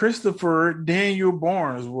Christopher Daniel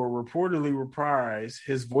Barnes will reportedly reprise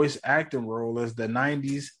his voice acting role as the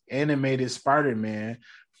 90s animated Spider-Man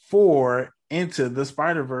for Into the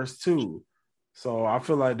Spider-Verse 2. So I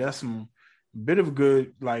feel like that's some bit of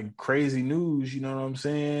good, like crazy news. You know what I'm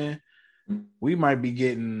saying? We might be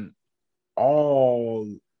getting all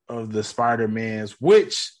of the Spider-Mans,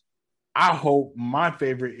 which I hope my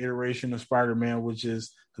favorite iteration of Spider-Man, which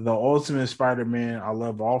is the Ultimate Spider-Man. I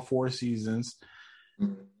love all 4 seasons.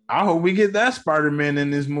 I hope we get that Spider-Man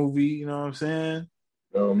in this movie. You know what I'm saying?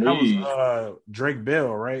 Oh, That me. was Drake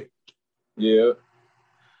Bell, right? Yeah.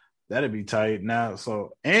 That'd be tight now.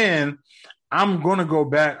 So, and I'm gonna go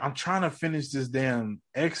back. I'm trying to finish this damn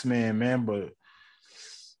X-Men, man, but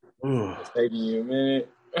It's taking you a minute.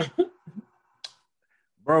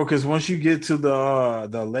 bro, because once you get to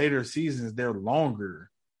the later seasons, they're longer.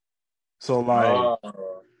 So like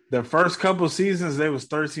the first couple seasons, they was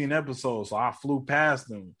 13 episodes, so I flew past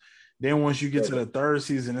them. Then once you get to the third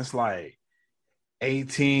season, it's like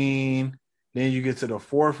 18. Then you get to the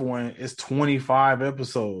fourth one, it's 25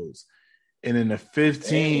 episodes. And then the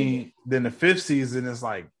 15, then the fifth season is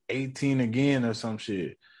like 18 again or some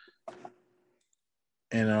shit.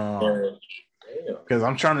 And because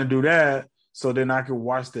I'm trying to do that so then I could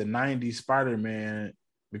watch the 90s Spider-Man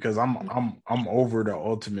because I'm over the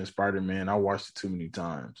Ultimate Spider-Man. I watched it too many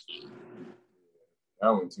times. That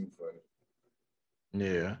one too funny.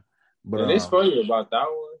 Yeah. But and it's funny about that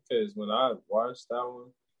one because when I watched that one,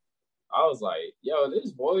 I was like, yo,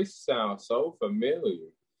 this voice sounds so familiar.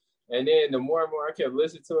 And then the more and more I kept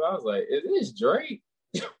listening to it, I was like, is this Drake?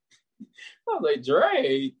 I was like,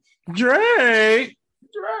 Drake.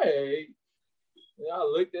 And I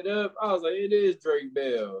looked it up. I was like, it is Drake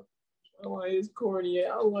Bell. I'm like, it's corny.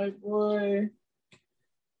 I was like, boy.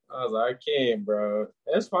 I was like, I can't, bro.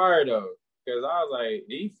 That's fire, though. Because I was like,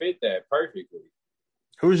 he fit that perfectly.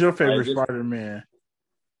 Who's your favorite Spider-Man?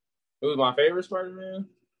 Who's my favorite Spider-Man?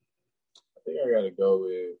 I think I got to go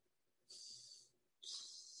with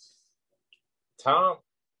Tom.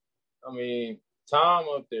 I mean, Tom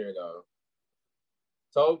up there, though.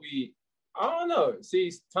 Toby, I don't know.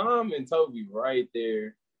 See, Tom and Toby right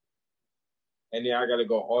there. And then I got to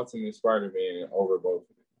go Ultimate Spider-Man over both of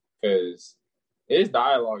them. Because his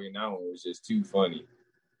dialogue in that one was just too funny.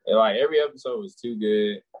 And, like, every episode was too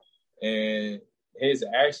good. And his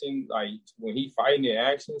action, like, when he fighting in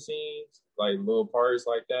action scenes, like, little parts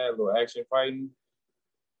like that, little action fighting,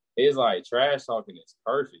 his, like, trash talking is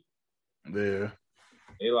perfect. Yeah.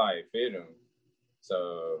 It, like, fit him.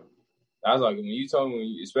 So, I was like, when you told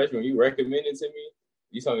me, especially when you recommended it to me,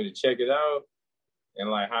 you told me to check it out. And,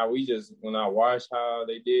 like, how we just, when I watched how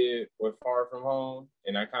they did with Far From Home,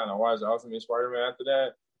 and I kind of watched Ultimate Spider-Man after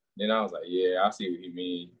that, then I was like, yeah, I see what he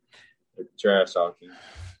mean with the trash talking.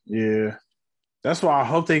 Yeah. That's why I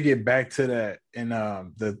hope they get back to that in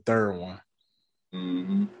the third one.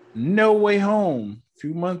 Mm-hmm. No Way Home. A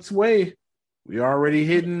few months away. We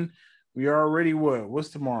already what? What's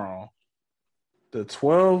tomorrow? The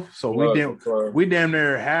 12th. So we damn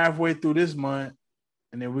near halfway through this month.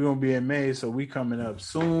 And then we're going to be in May. So we coming up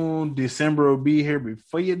soon. December will be here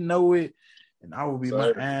before you know it. And I will be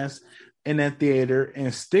my ass in that theater.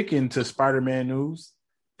 And sticking to Spider-Man news,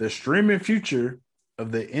 the streaming future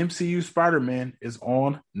of the MCU Spider-Man is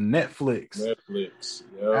on Netflix. Yep.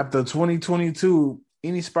 After 2022,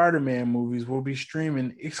 any Spider-Man movies will be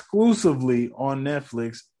streaming exclusively on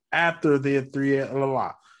Netflix after their I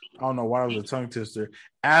don't know why it was a tongue twister.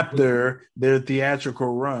 After their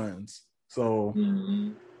theatrical runs. So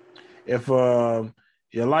if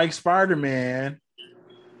you like Spider-Man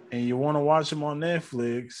and you want to watch them on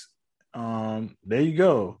Netflix, there you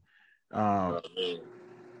go. I'm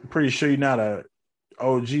pretty sure you're not a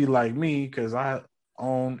OG like me because I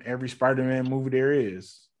own every Spider-Man movie there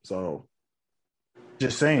is. So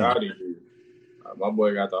just saying. My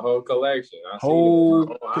boy got the whole collection.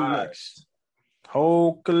 Whole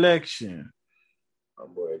collection. My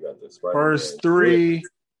boy got the Spider-Man. First 3,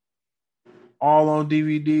 all on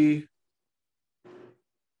DVD.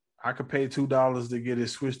 I could pay $2 to get it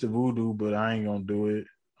switched to Vudu, but I ain't gonna do it.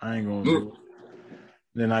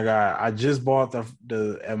 Then I just bought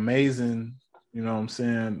the Amazing, you know what I'm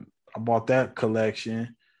saying? I bought that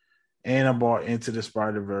collection, and I bought Into the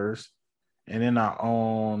Spider-Verse, and then I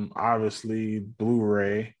own obviously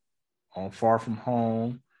Blu-ray on Far From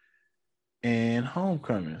Home and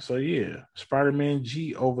Homecoming. So yeah, Spider-Man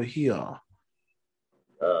G over here.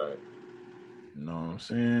 You know what I'm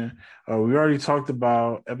saying? We already talked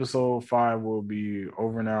about episode 5 will be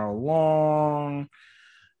over an hour long.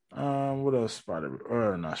 What else?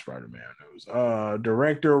 Not Spider-Man news.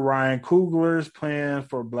 Director Ryan Coogler's plan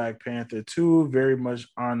for Black Panther 2 very much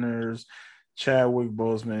honors Chadwick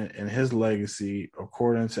Boseman and his legacy,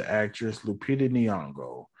 according to actress Lupita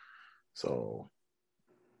Nyong'o. So,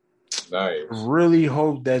 nice. really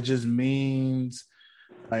hope that just means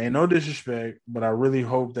Like, no disrespect, but I really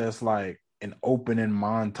hope that's like an opening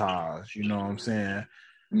montage. You know what I'm saying?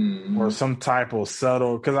 Or some type of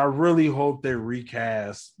subtle. Because I really hope they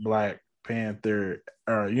recast Black Panther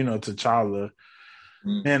or T'Challa,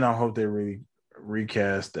 and I hope they really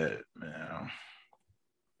recast that, man.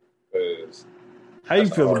 How you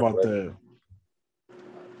feel about that?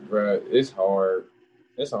 Bro, it's hard.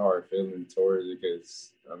 It's a hard feeling towards it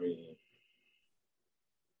because, I mean,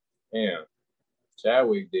 damn,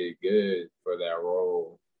 Chadwick did good for that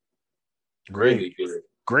role. Great. Really good.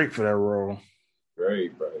 Great for that role.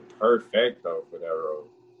 Great, bro. Perfecto for that role.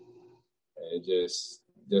 And just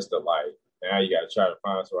the like, now you got to try to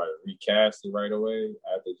find somebody to recast it right away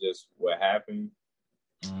after just what happened.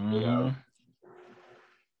 Mm-hmm. You know,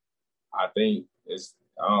 I think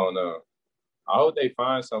I don't know. I hope they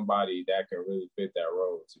find somebody that can really fit that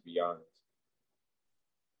role, to be honest.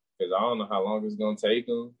 Because I don't know how long it's going to take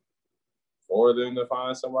them for them to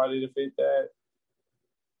find somebody to fit that.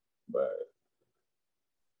 But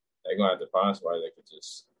they're going to have to find somebody that could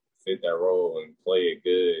just fit that role and play it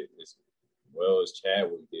good as well as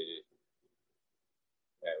Chadwick did it,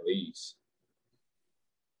 at least.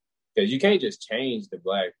 Because you can't just change the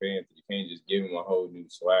Black Panther. You can't just give him a whole new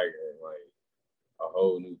swagger and, like, a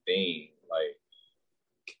whole new thing. Like,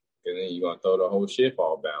 because then you're going to throw the whole ship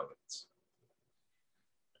off balance.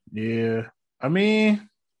 Yeah. I mean,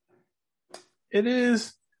 it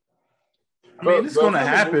is. I mean, it's going to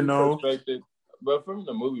happen, though. But from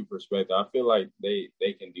the movie perspective, I feel like they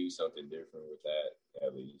can do something different with that,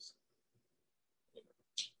 at least.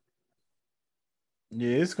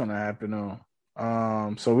 Yeah, it's going to happen, though.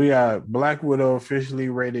 So we got Black Widow officially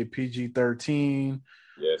rated PG-13.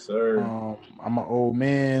 Yes, sir. I'm an old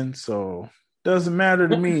man, so doesn't matter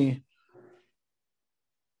to me.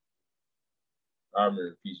 I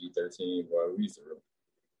remember PG-13, boy. We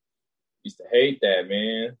used to hate that,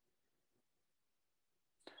 man.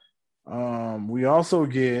 We also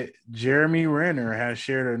get Jeremy Renner has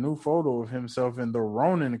shared a new photo of himself in the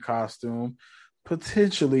Ronin costume,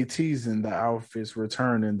 potentially teasing the outfit's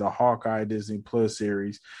return in the Hawkeye Disney Plus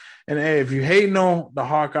series. And hey, if you hating on the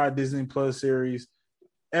Hawkeye Disney Plus series,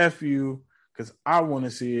 F you, because I want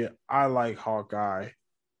to see it. I like Hawkeye.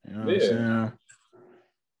 You know what I'm saying?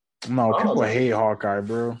 No, people hate Hawkeye,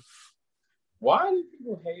 bro. Why do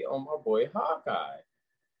people hate on my boy Hawkeye?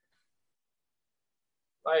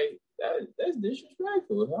 Like, that's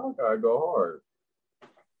disrespectful. Hawkeye go hard.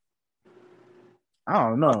 I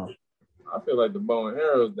don't know. I feel like the bow and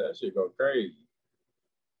arrows, that shit go crazy.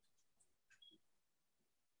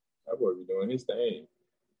 That boy be doing his thing.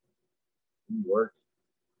 He working.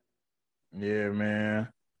 Yeah, man.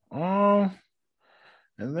 And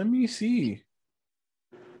let me see.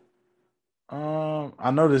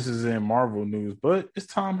 I know this is in Marvel news, but it's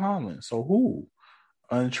Tom Holland. So who?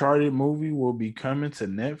 Uncharted movie will be coming to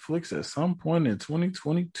Netflix at some point in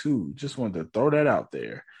 2022. Just wanted to throw that out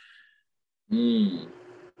there. And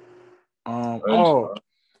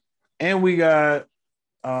we got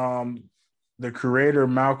the creator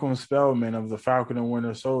Malcolm Spellman of the Falcon and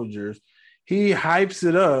Winter Soldiers. He hypes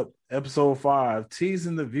it up, episode 5,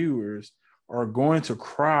 teasing the viewers are going to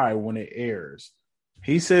cry when it airs.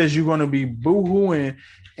 He says you're going to be boo-hooing,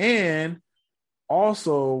 and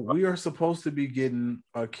also we are supposed to be getting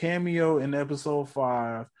a cameo in episode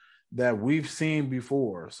 5 that we've seen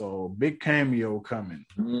before. So big cameo coming.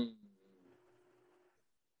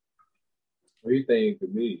 What do you think it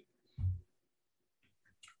could be?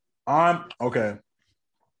 Okay.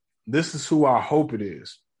 This is who I hope it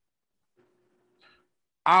is.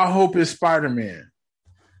 I hope it's Spider-Man.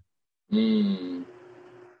 Come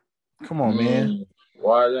on, man.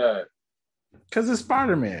 Why that? Because it's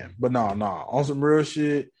Spider-Man. But no. On some real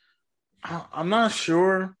shit, I'm not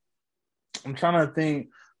sure. I'm trying to think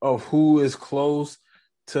of who is close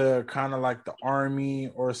to kind of like the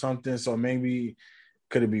army or something. So maybe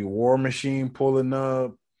could it be War Machine pulling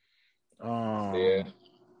up? Yeah.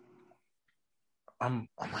 I'm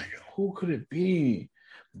like, who could it be?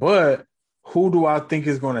 But who do I think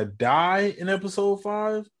is going to die in episode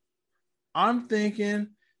 5? I'm thinking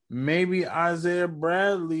maybe Isaiah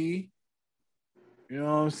Bradley, you know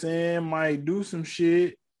what I'm saying, might do some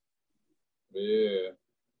shit. Yeah.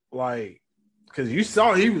 Like, because you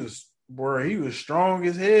saw he was strong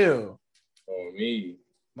as hell. On me.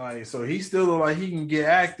 Like, so he still look like he can get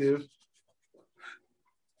active.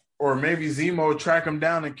 Or maybe Zemo track him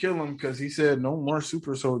down and kill him because he said no more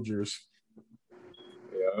super soldiers.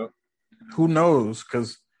 Yeah. Who knows?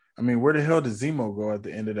 Because, I mean, where the hell did Zemo go at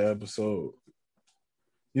the end of the episode?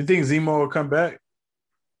 You think Zemo will come back?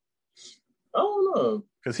 I don't know.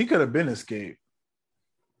 Because he could have been escaped.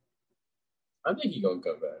 I think he's gonna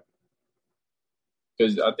come back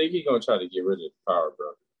because I think he's gonna try to get rid of the power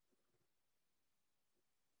broker.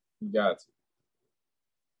 He got to.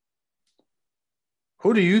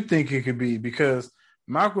 Who do you think it could be? Because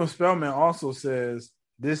Malcolm Spellman also says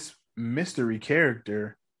this mystery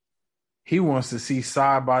character he wants to see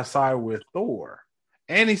side by side with Thor.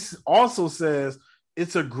 And he also says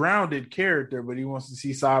it's a grounded character, but he wants to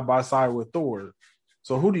see side by side with Thor.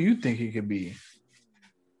 So who do you think he could be?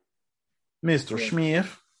 Mr.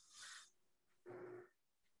 Smith.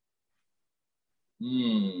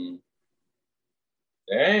 Dang.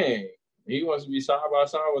 He wants to be side by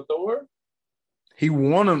side with Thor? He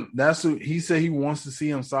want him. That's what he said. He wants to see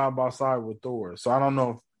him side by side with Thor. So I don't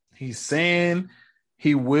know if he's saying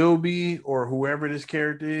he will be, or whoever this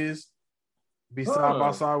character is, be side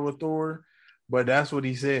by side with Thor. But that's what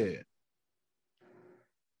he said.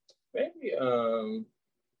 Maybe,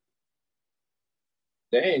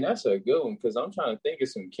 dang, that's a good one, because I'm trying to think of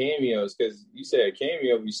some cameos, because you said a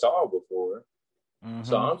cameo we saw before. Mm-hmm.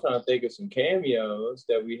 So I'm trying to think of some cameos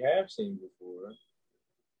that we have seen before.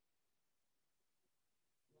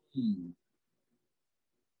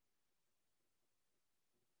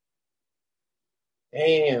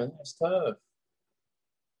 Damn, that's tough.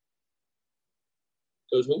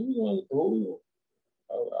 Because who?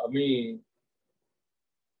 I mean,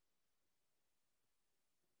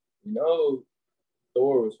 you know,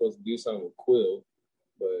 Thor was supposed to do something with Quill,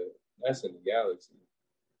 but that's in the galaxy.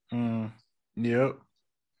 Yep.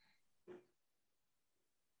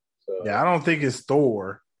 So, yeah, I don't think it's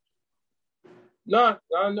Thor. No,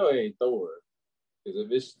 I know it ain't Thor. Because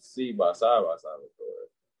if it's side by side with Thor,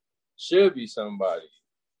 should be somebody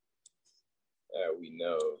that we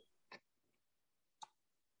know.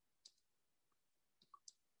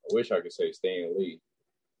 I wish I could say Stan Lee.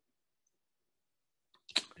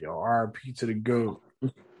 Yo, RIP to the GOAT.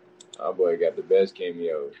 Our boy got the best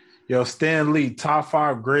cameo. Yo, Stan Lee, top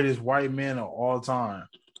 5 greatest white men of all time.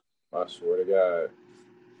 I swear to God.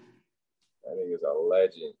 That nigga's a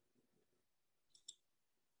legend.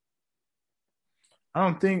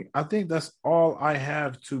 I think that's all I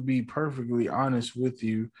have, to be perfectly honest with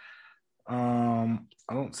you. I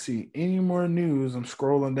don't see any more news. I'm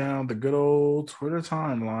scrolling down the good old Twitter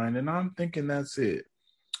timeline, and I'm thinking that's it.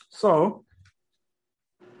 So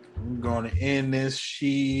I'm going to end this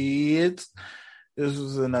shit. This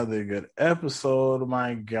was another good episode,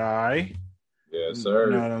 my guy. Yes, sir.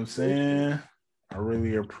 You know what I'm saying? I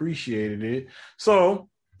really appreciated it. So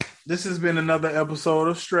this has been another episode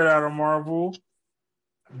of Straight Outta Marvel.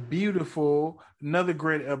 Beautiful. Another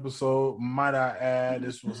great episode, might I add.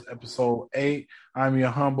 This was episode 8. I'm your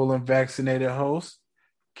humble and vaccinated host,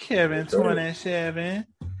 Kevin 27.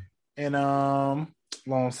 And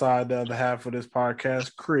alongside the other half of this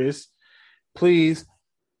podcast, Chris. Please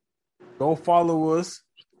go follow us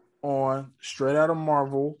on Straight Outta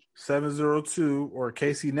Marvel 702 or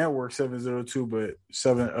KC Network 702, but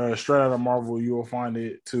Straight Outta Marvel, you will find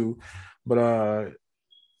it too. But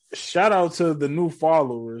shout out to the new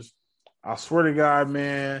followers. I swear to God,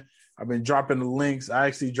 man, I've been dropping the links. I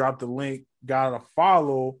actually dropped the link, got a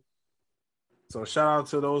follow. So shout out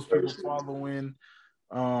to those people following.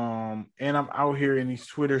 And I'm out here in these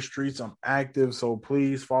Twitter streets. I'm active. So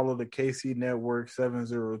please follow the KC Network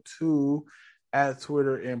 702 at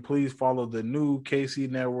Twitter. And please follow the new KC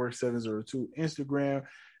Network 702 Instagram.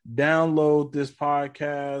 Download this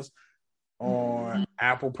podcast on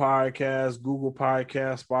Apple Podcasts, Google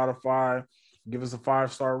Podcasts, Spotify. Give us a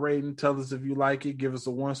 5-star rating. Tell us if you like it. Give us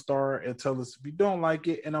a 1-star and tell us if you don't like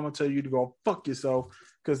it. And I'm going to tell you to go fuck yourself,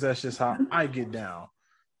 because that's just how I get down.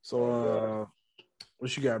 So,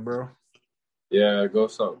 what you got, bro? Yeah, go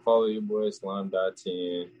follow your boy,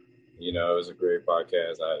 Slime.10. You know, it was a great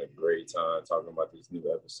podcast. I had a great time talking about this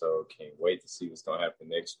new episode. Can't wait to see what's going to happen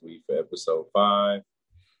next week for episode 5.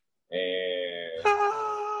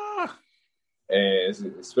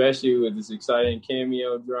 And especially with this exciting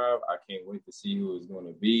cameo drop, I can't wait to see who it's going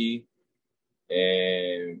to be.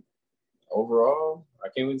 And overall, I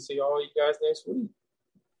can't wait to see all you guys next week.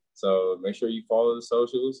 So make sure you follow the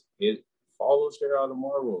socials. Follow Straight Outta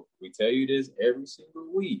Marvel. We tell you this every single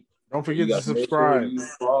week. Don't forget to subscribe. Make sure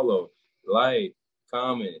you follow, like,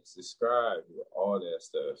 comment, subscribe, all that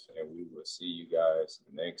stuff. And we will see you guys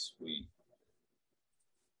next week.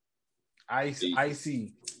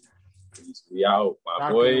 Icy. Peace. We out,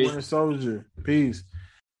 my boy. Winter Soldier. Peace.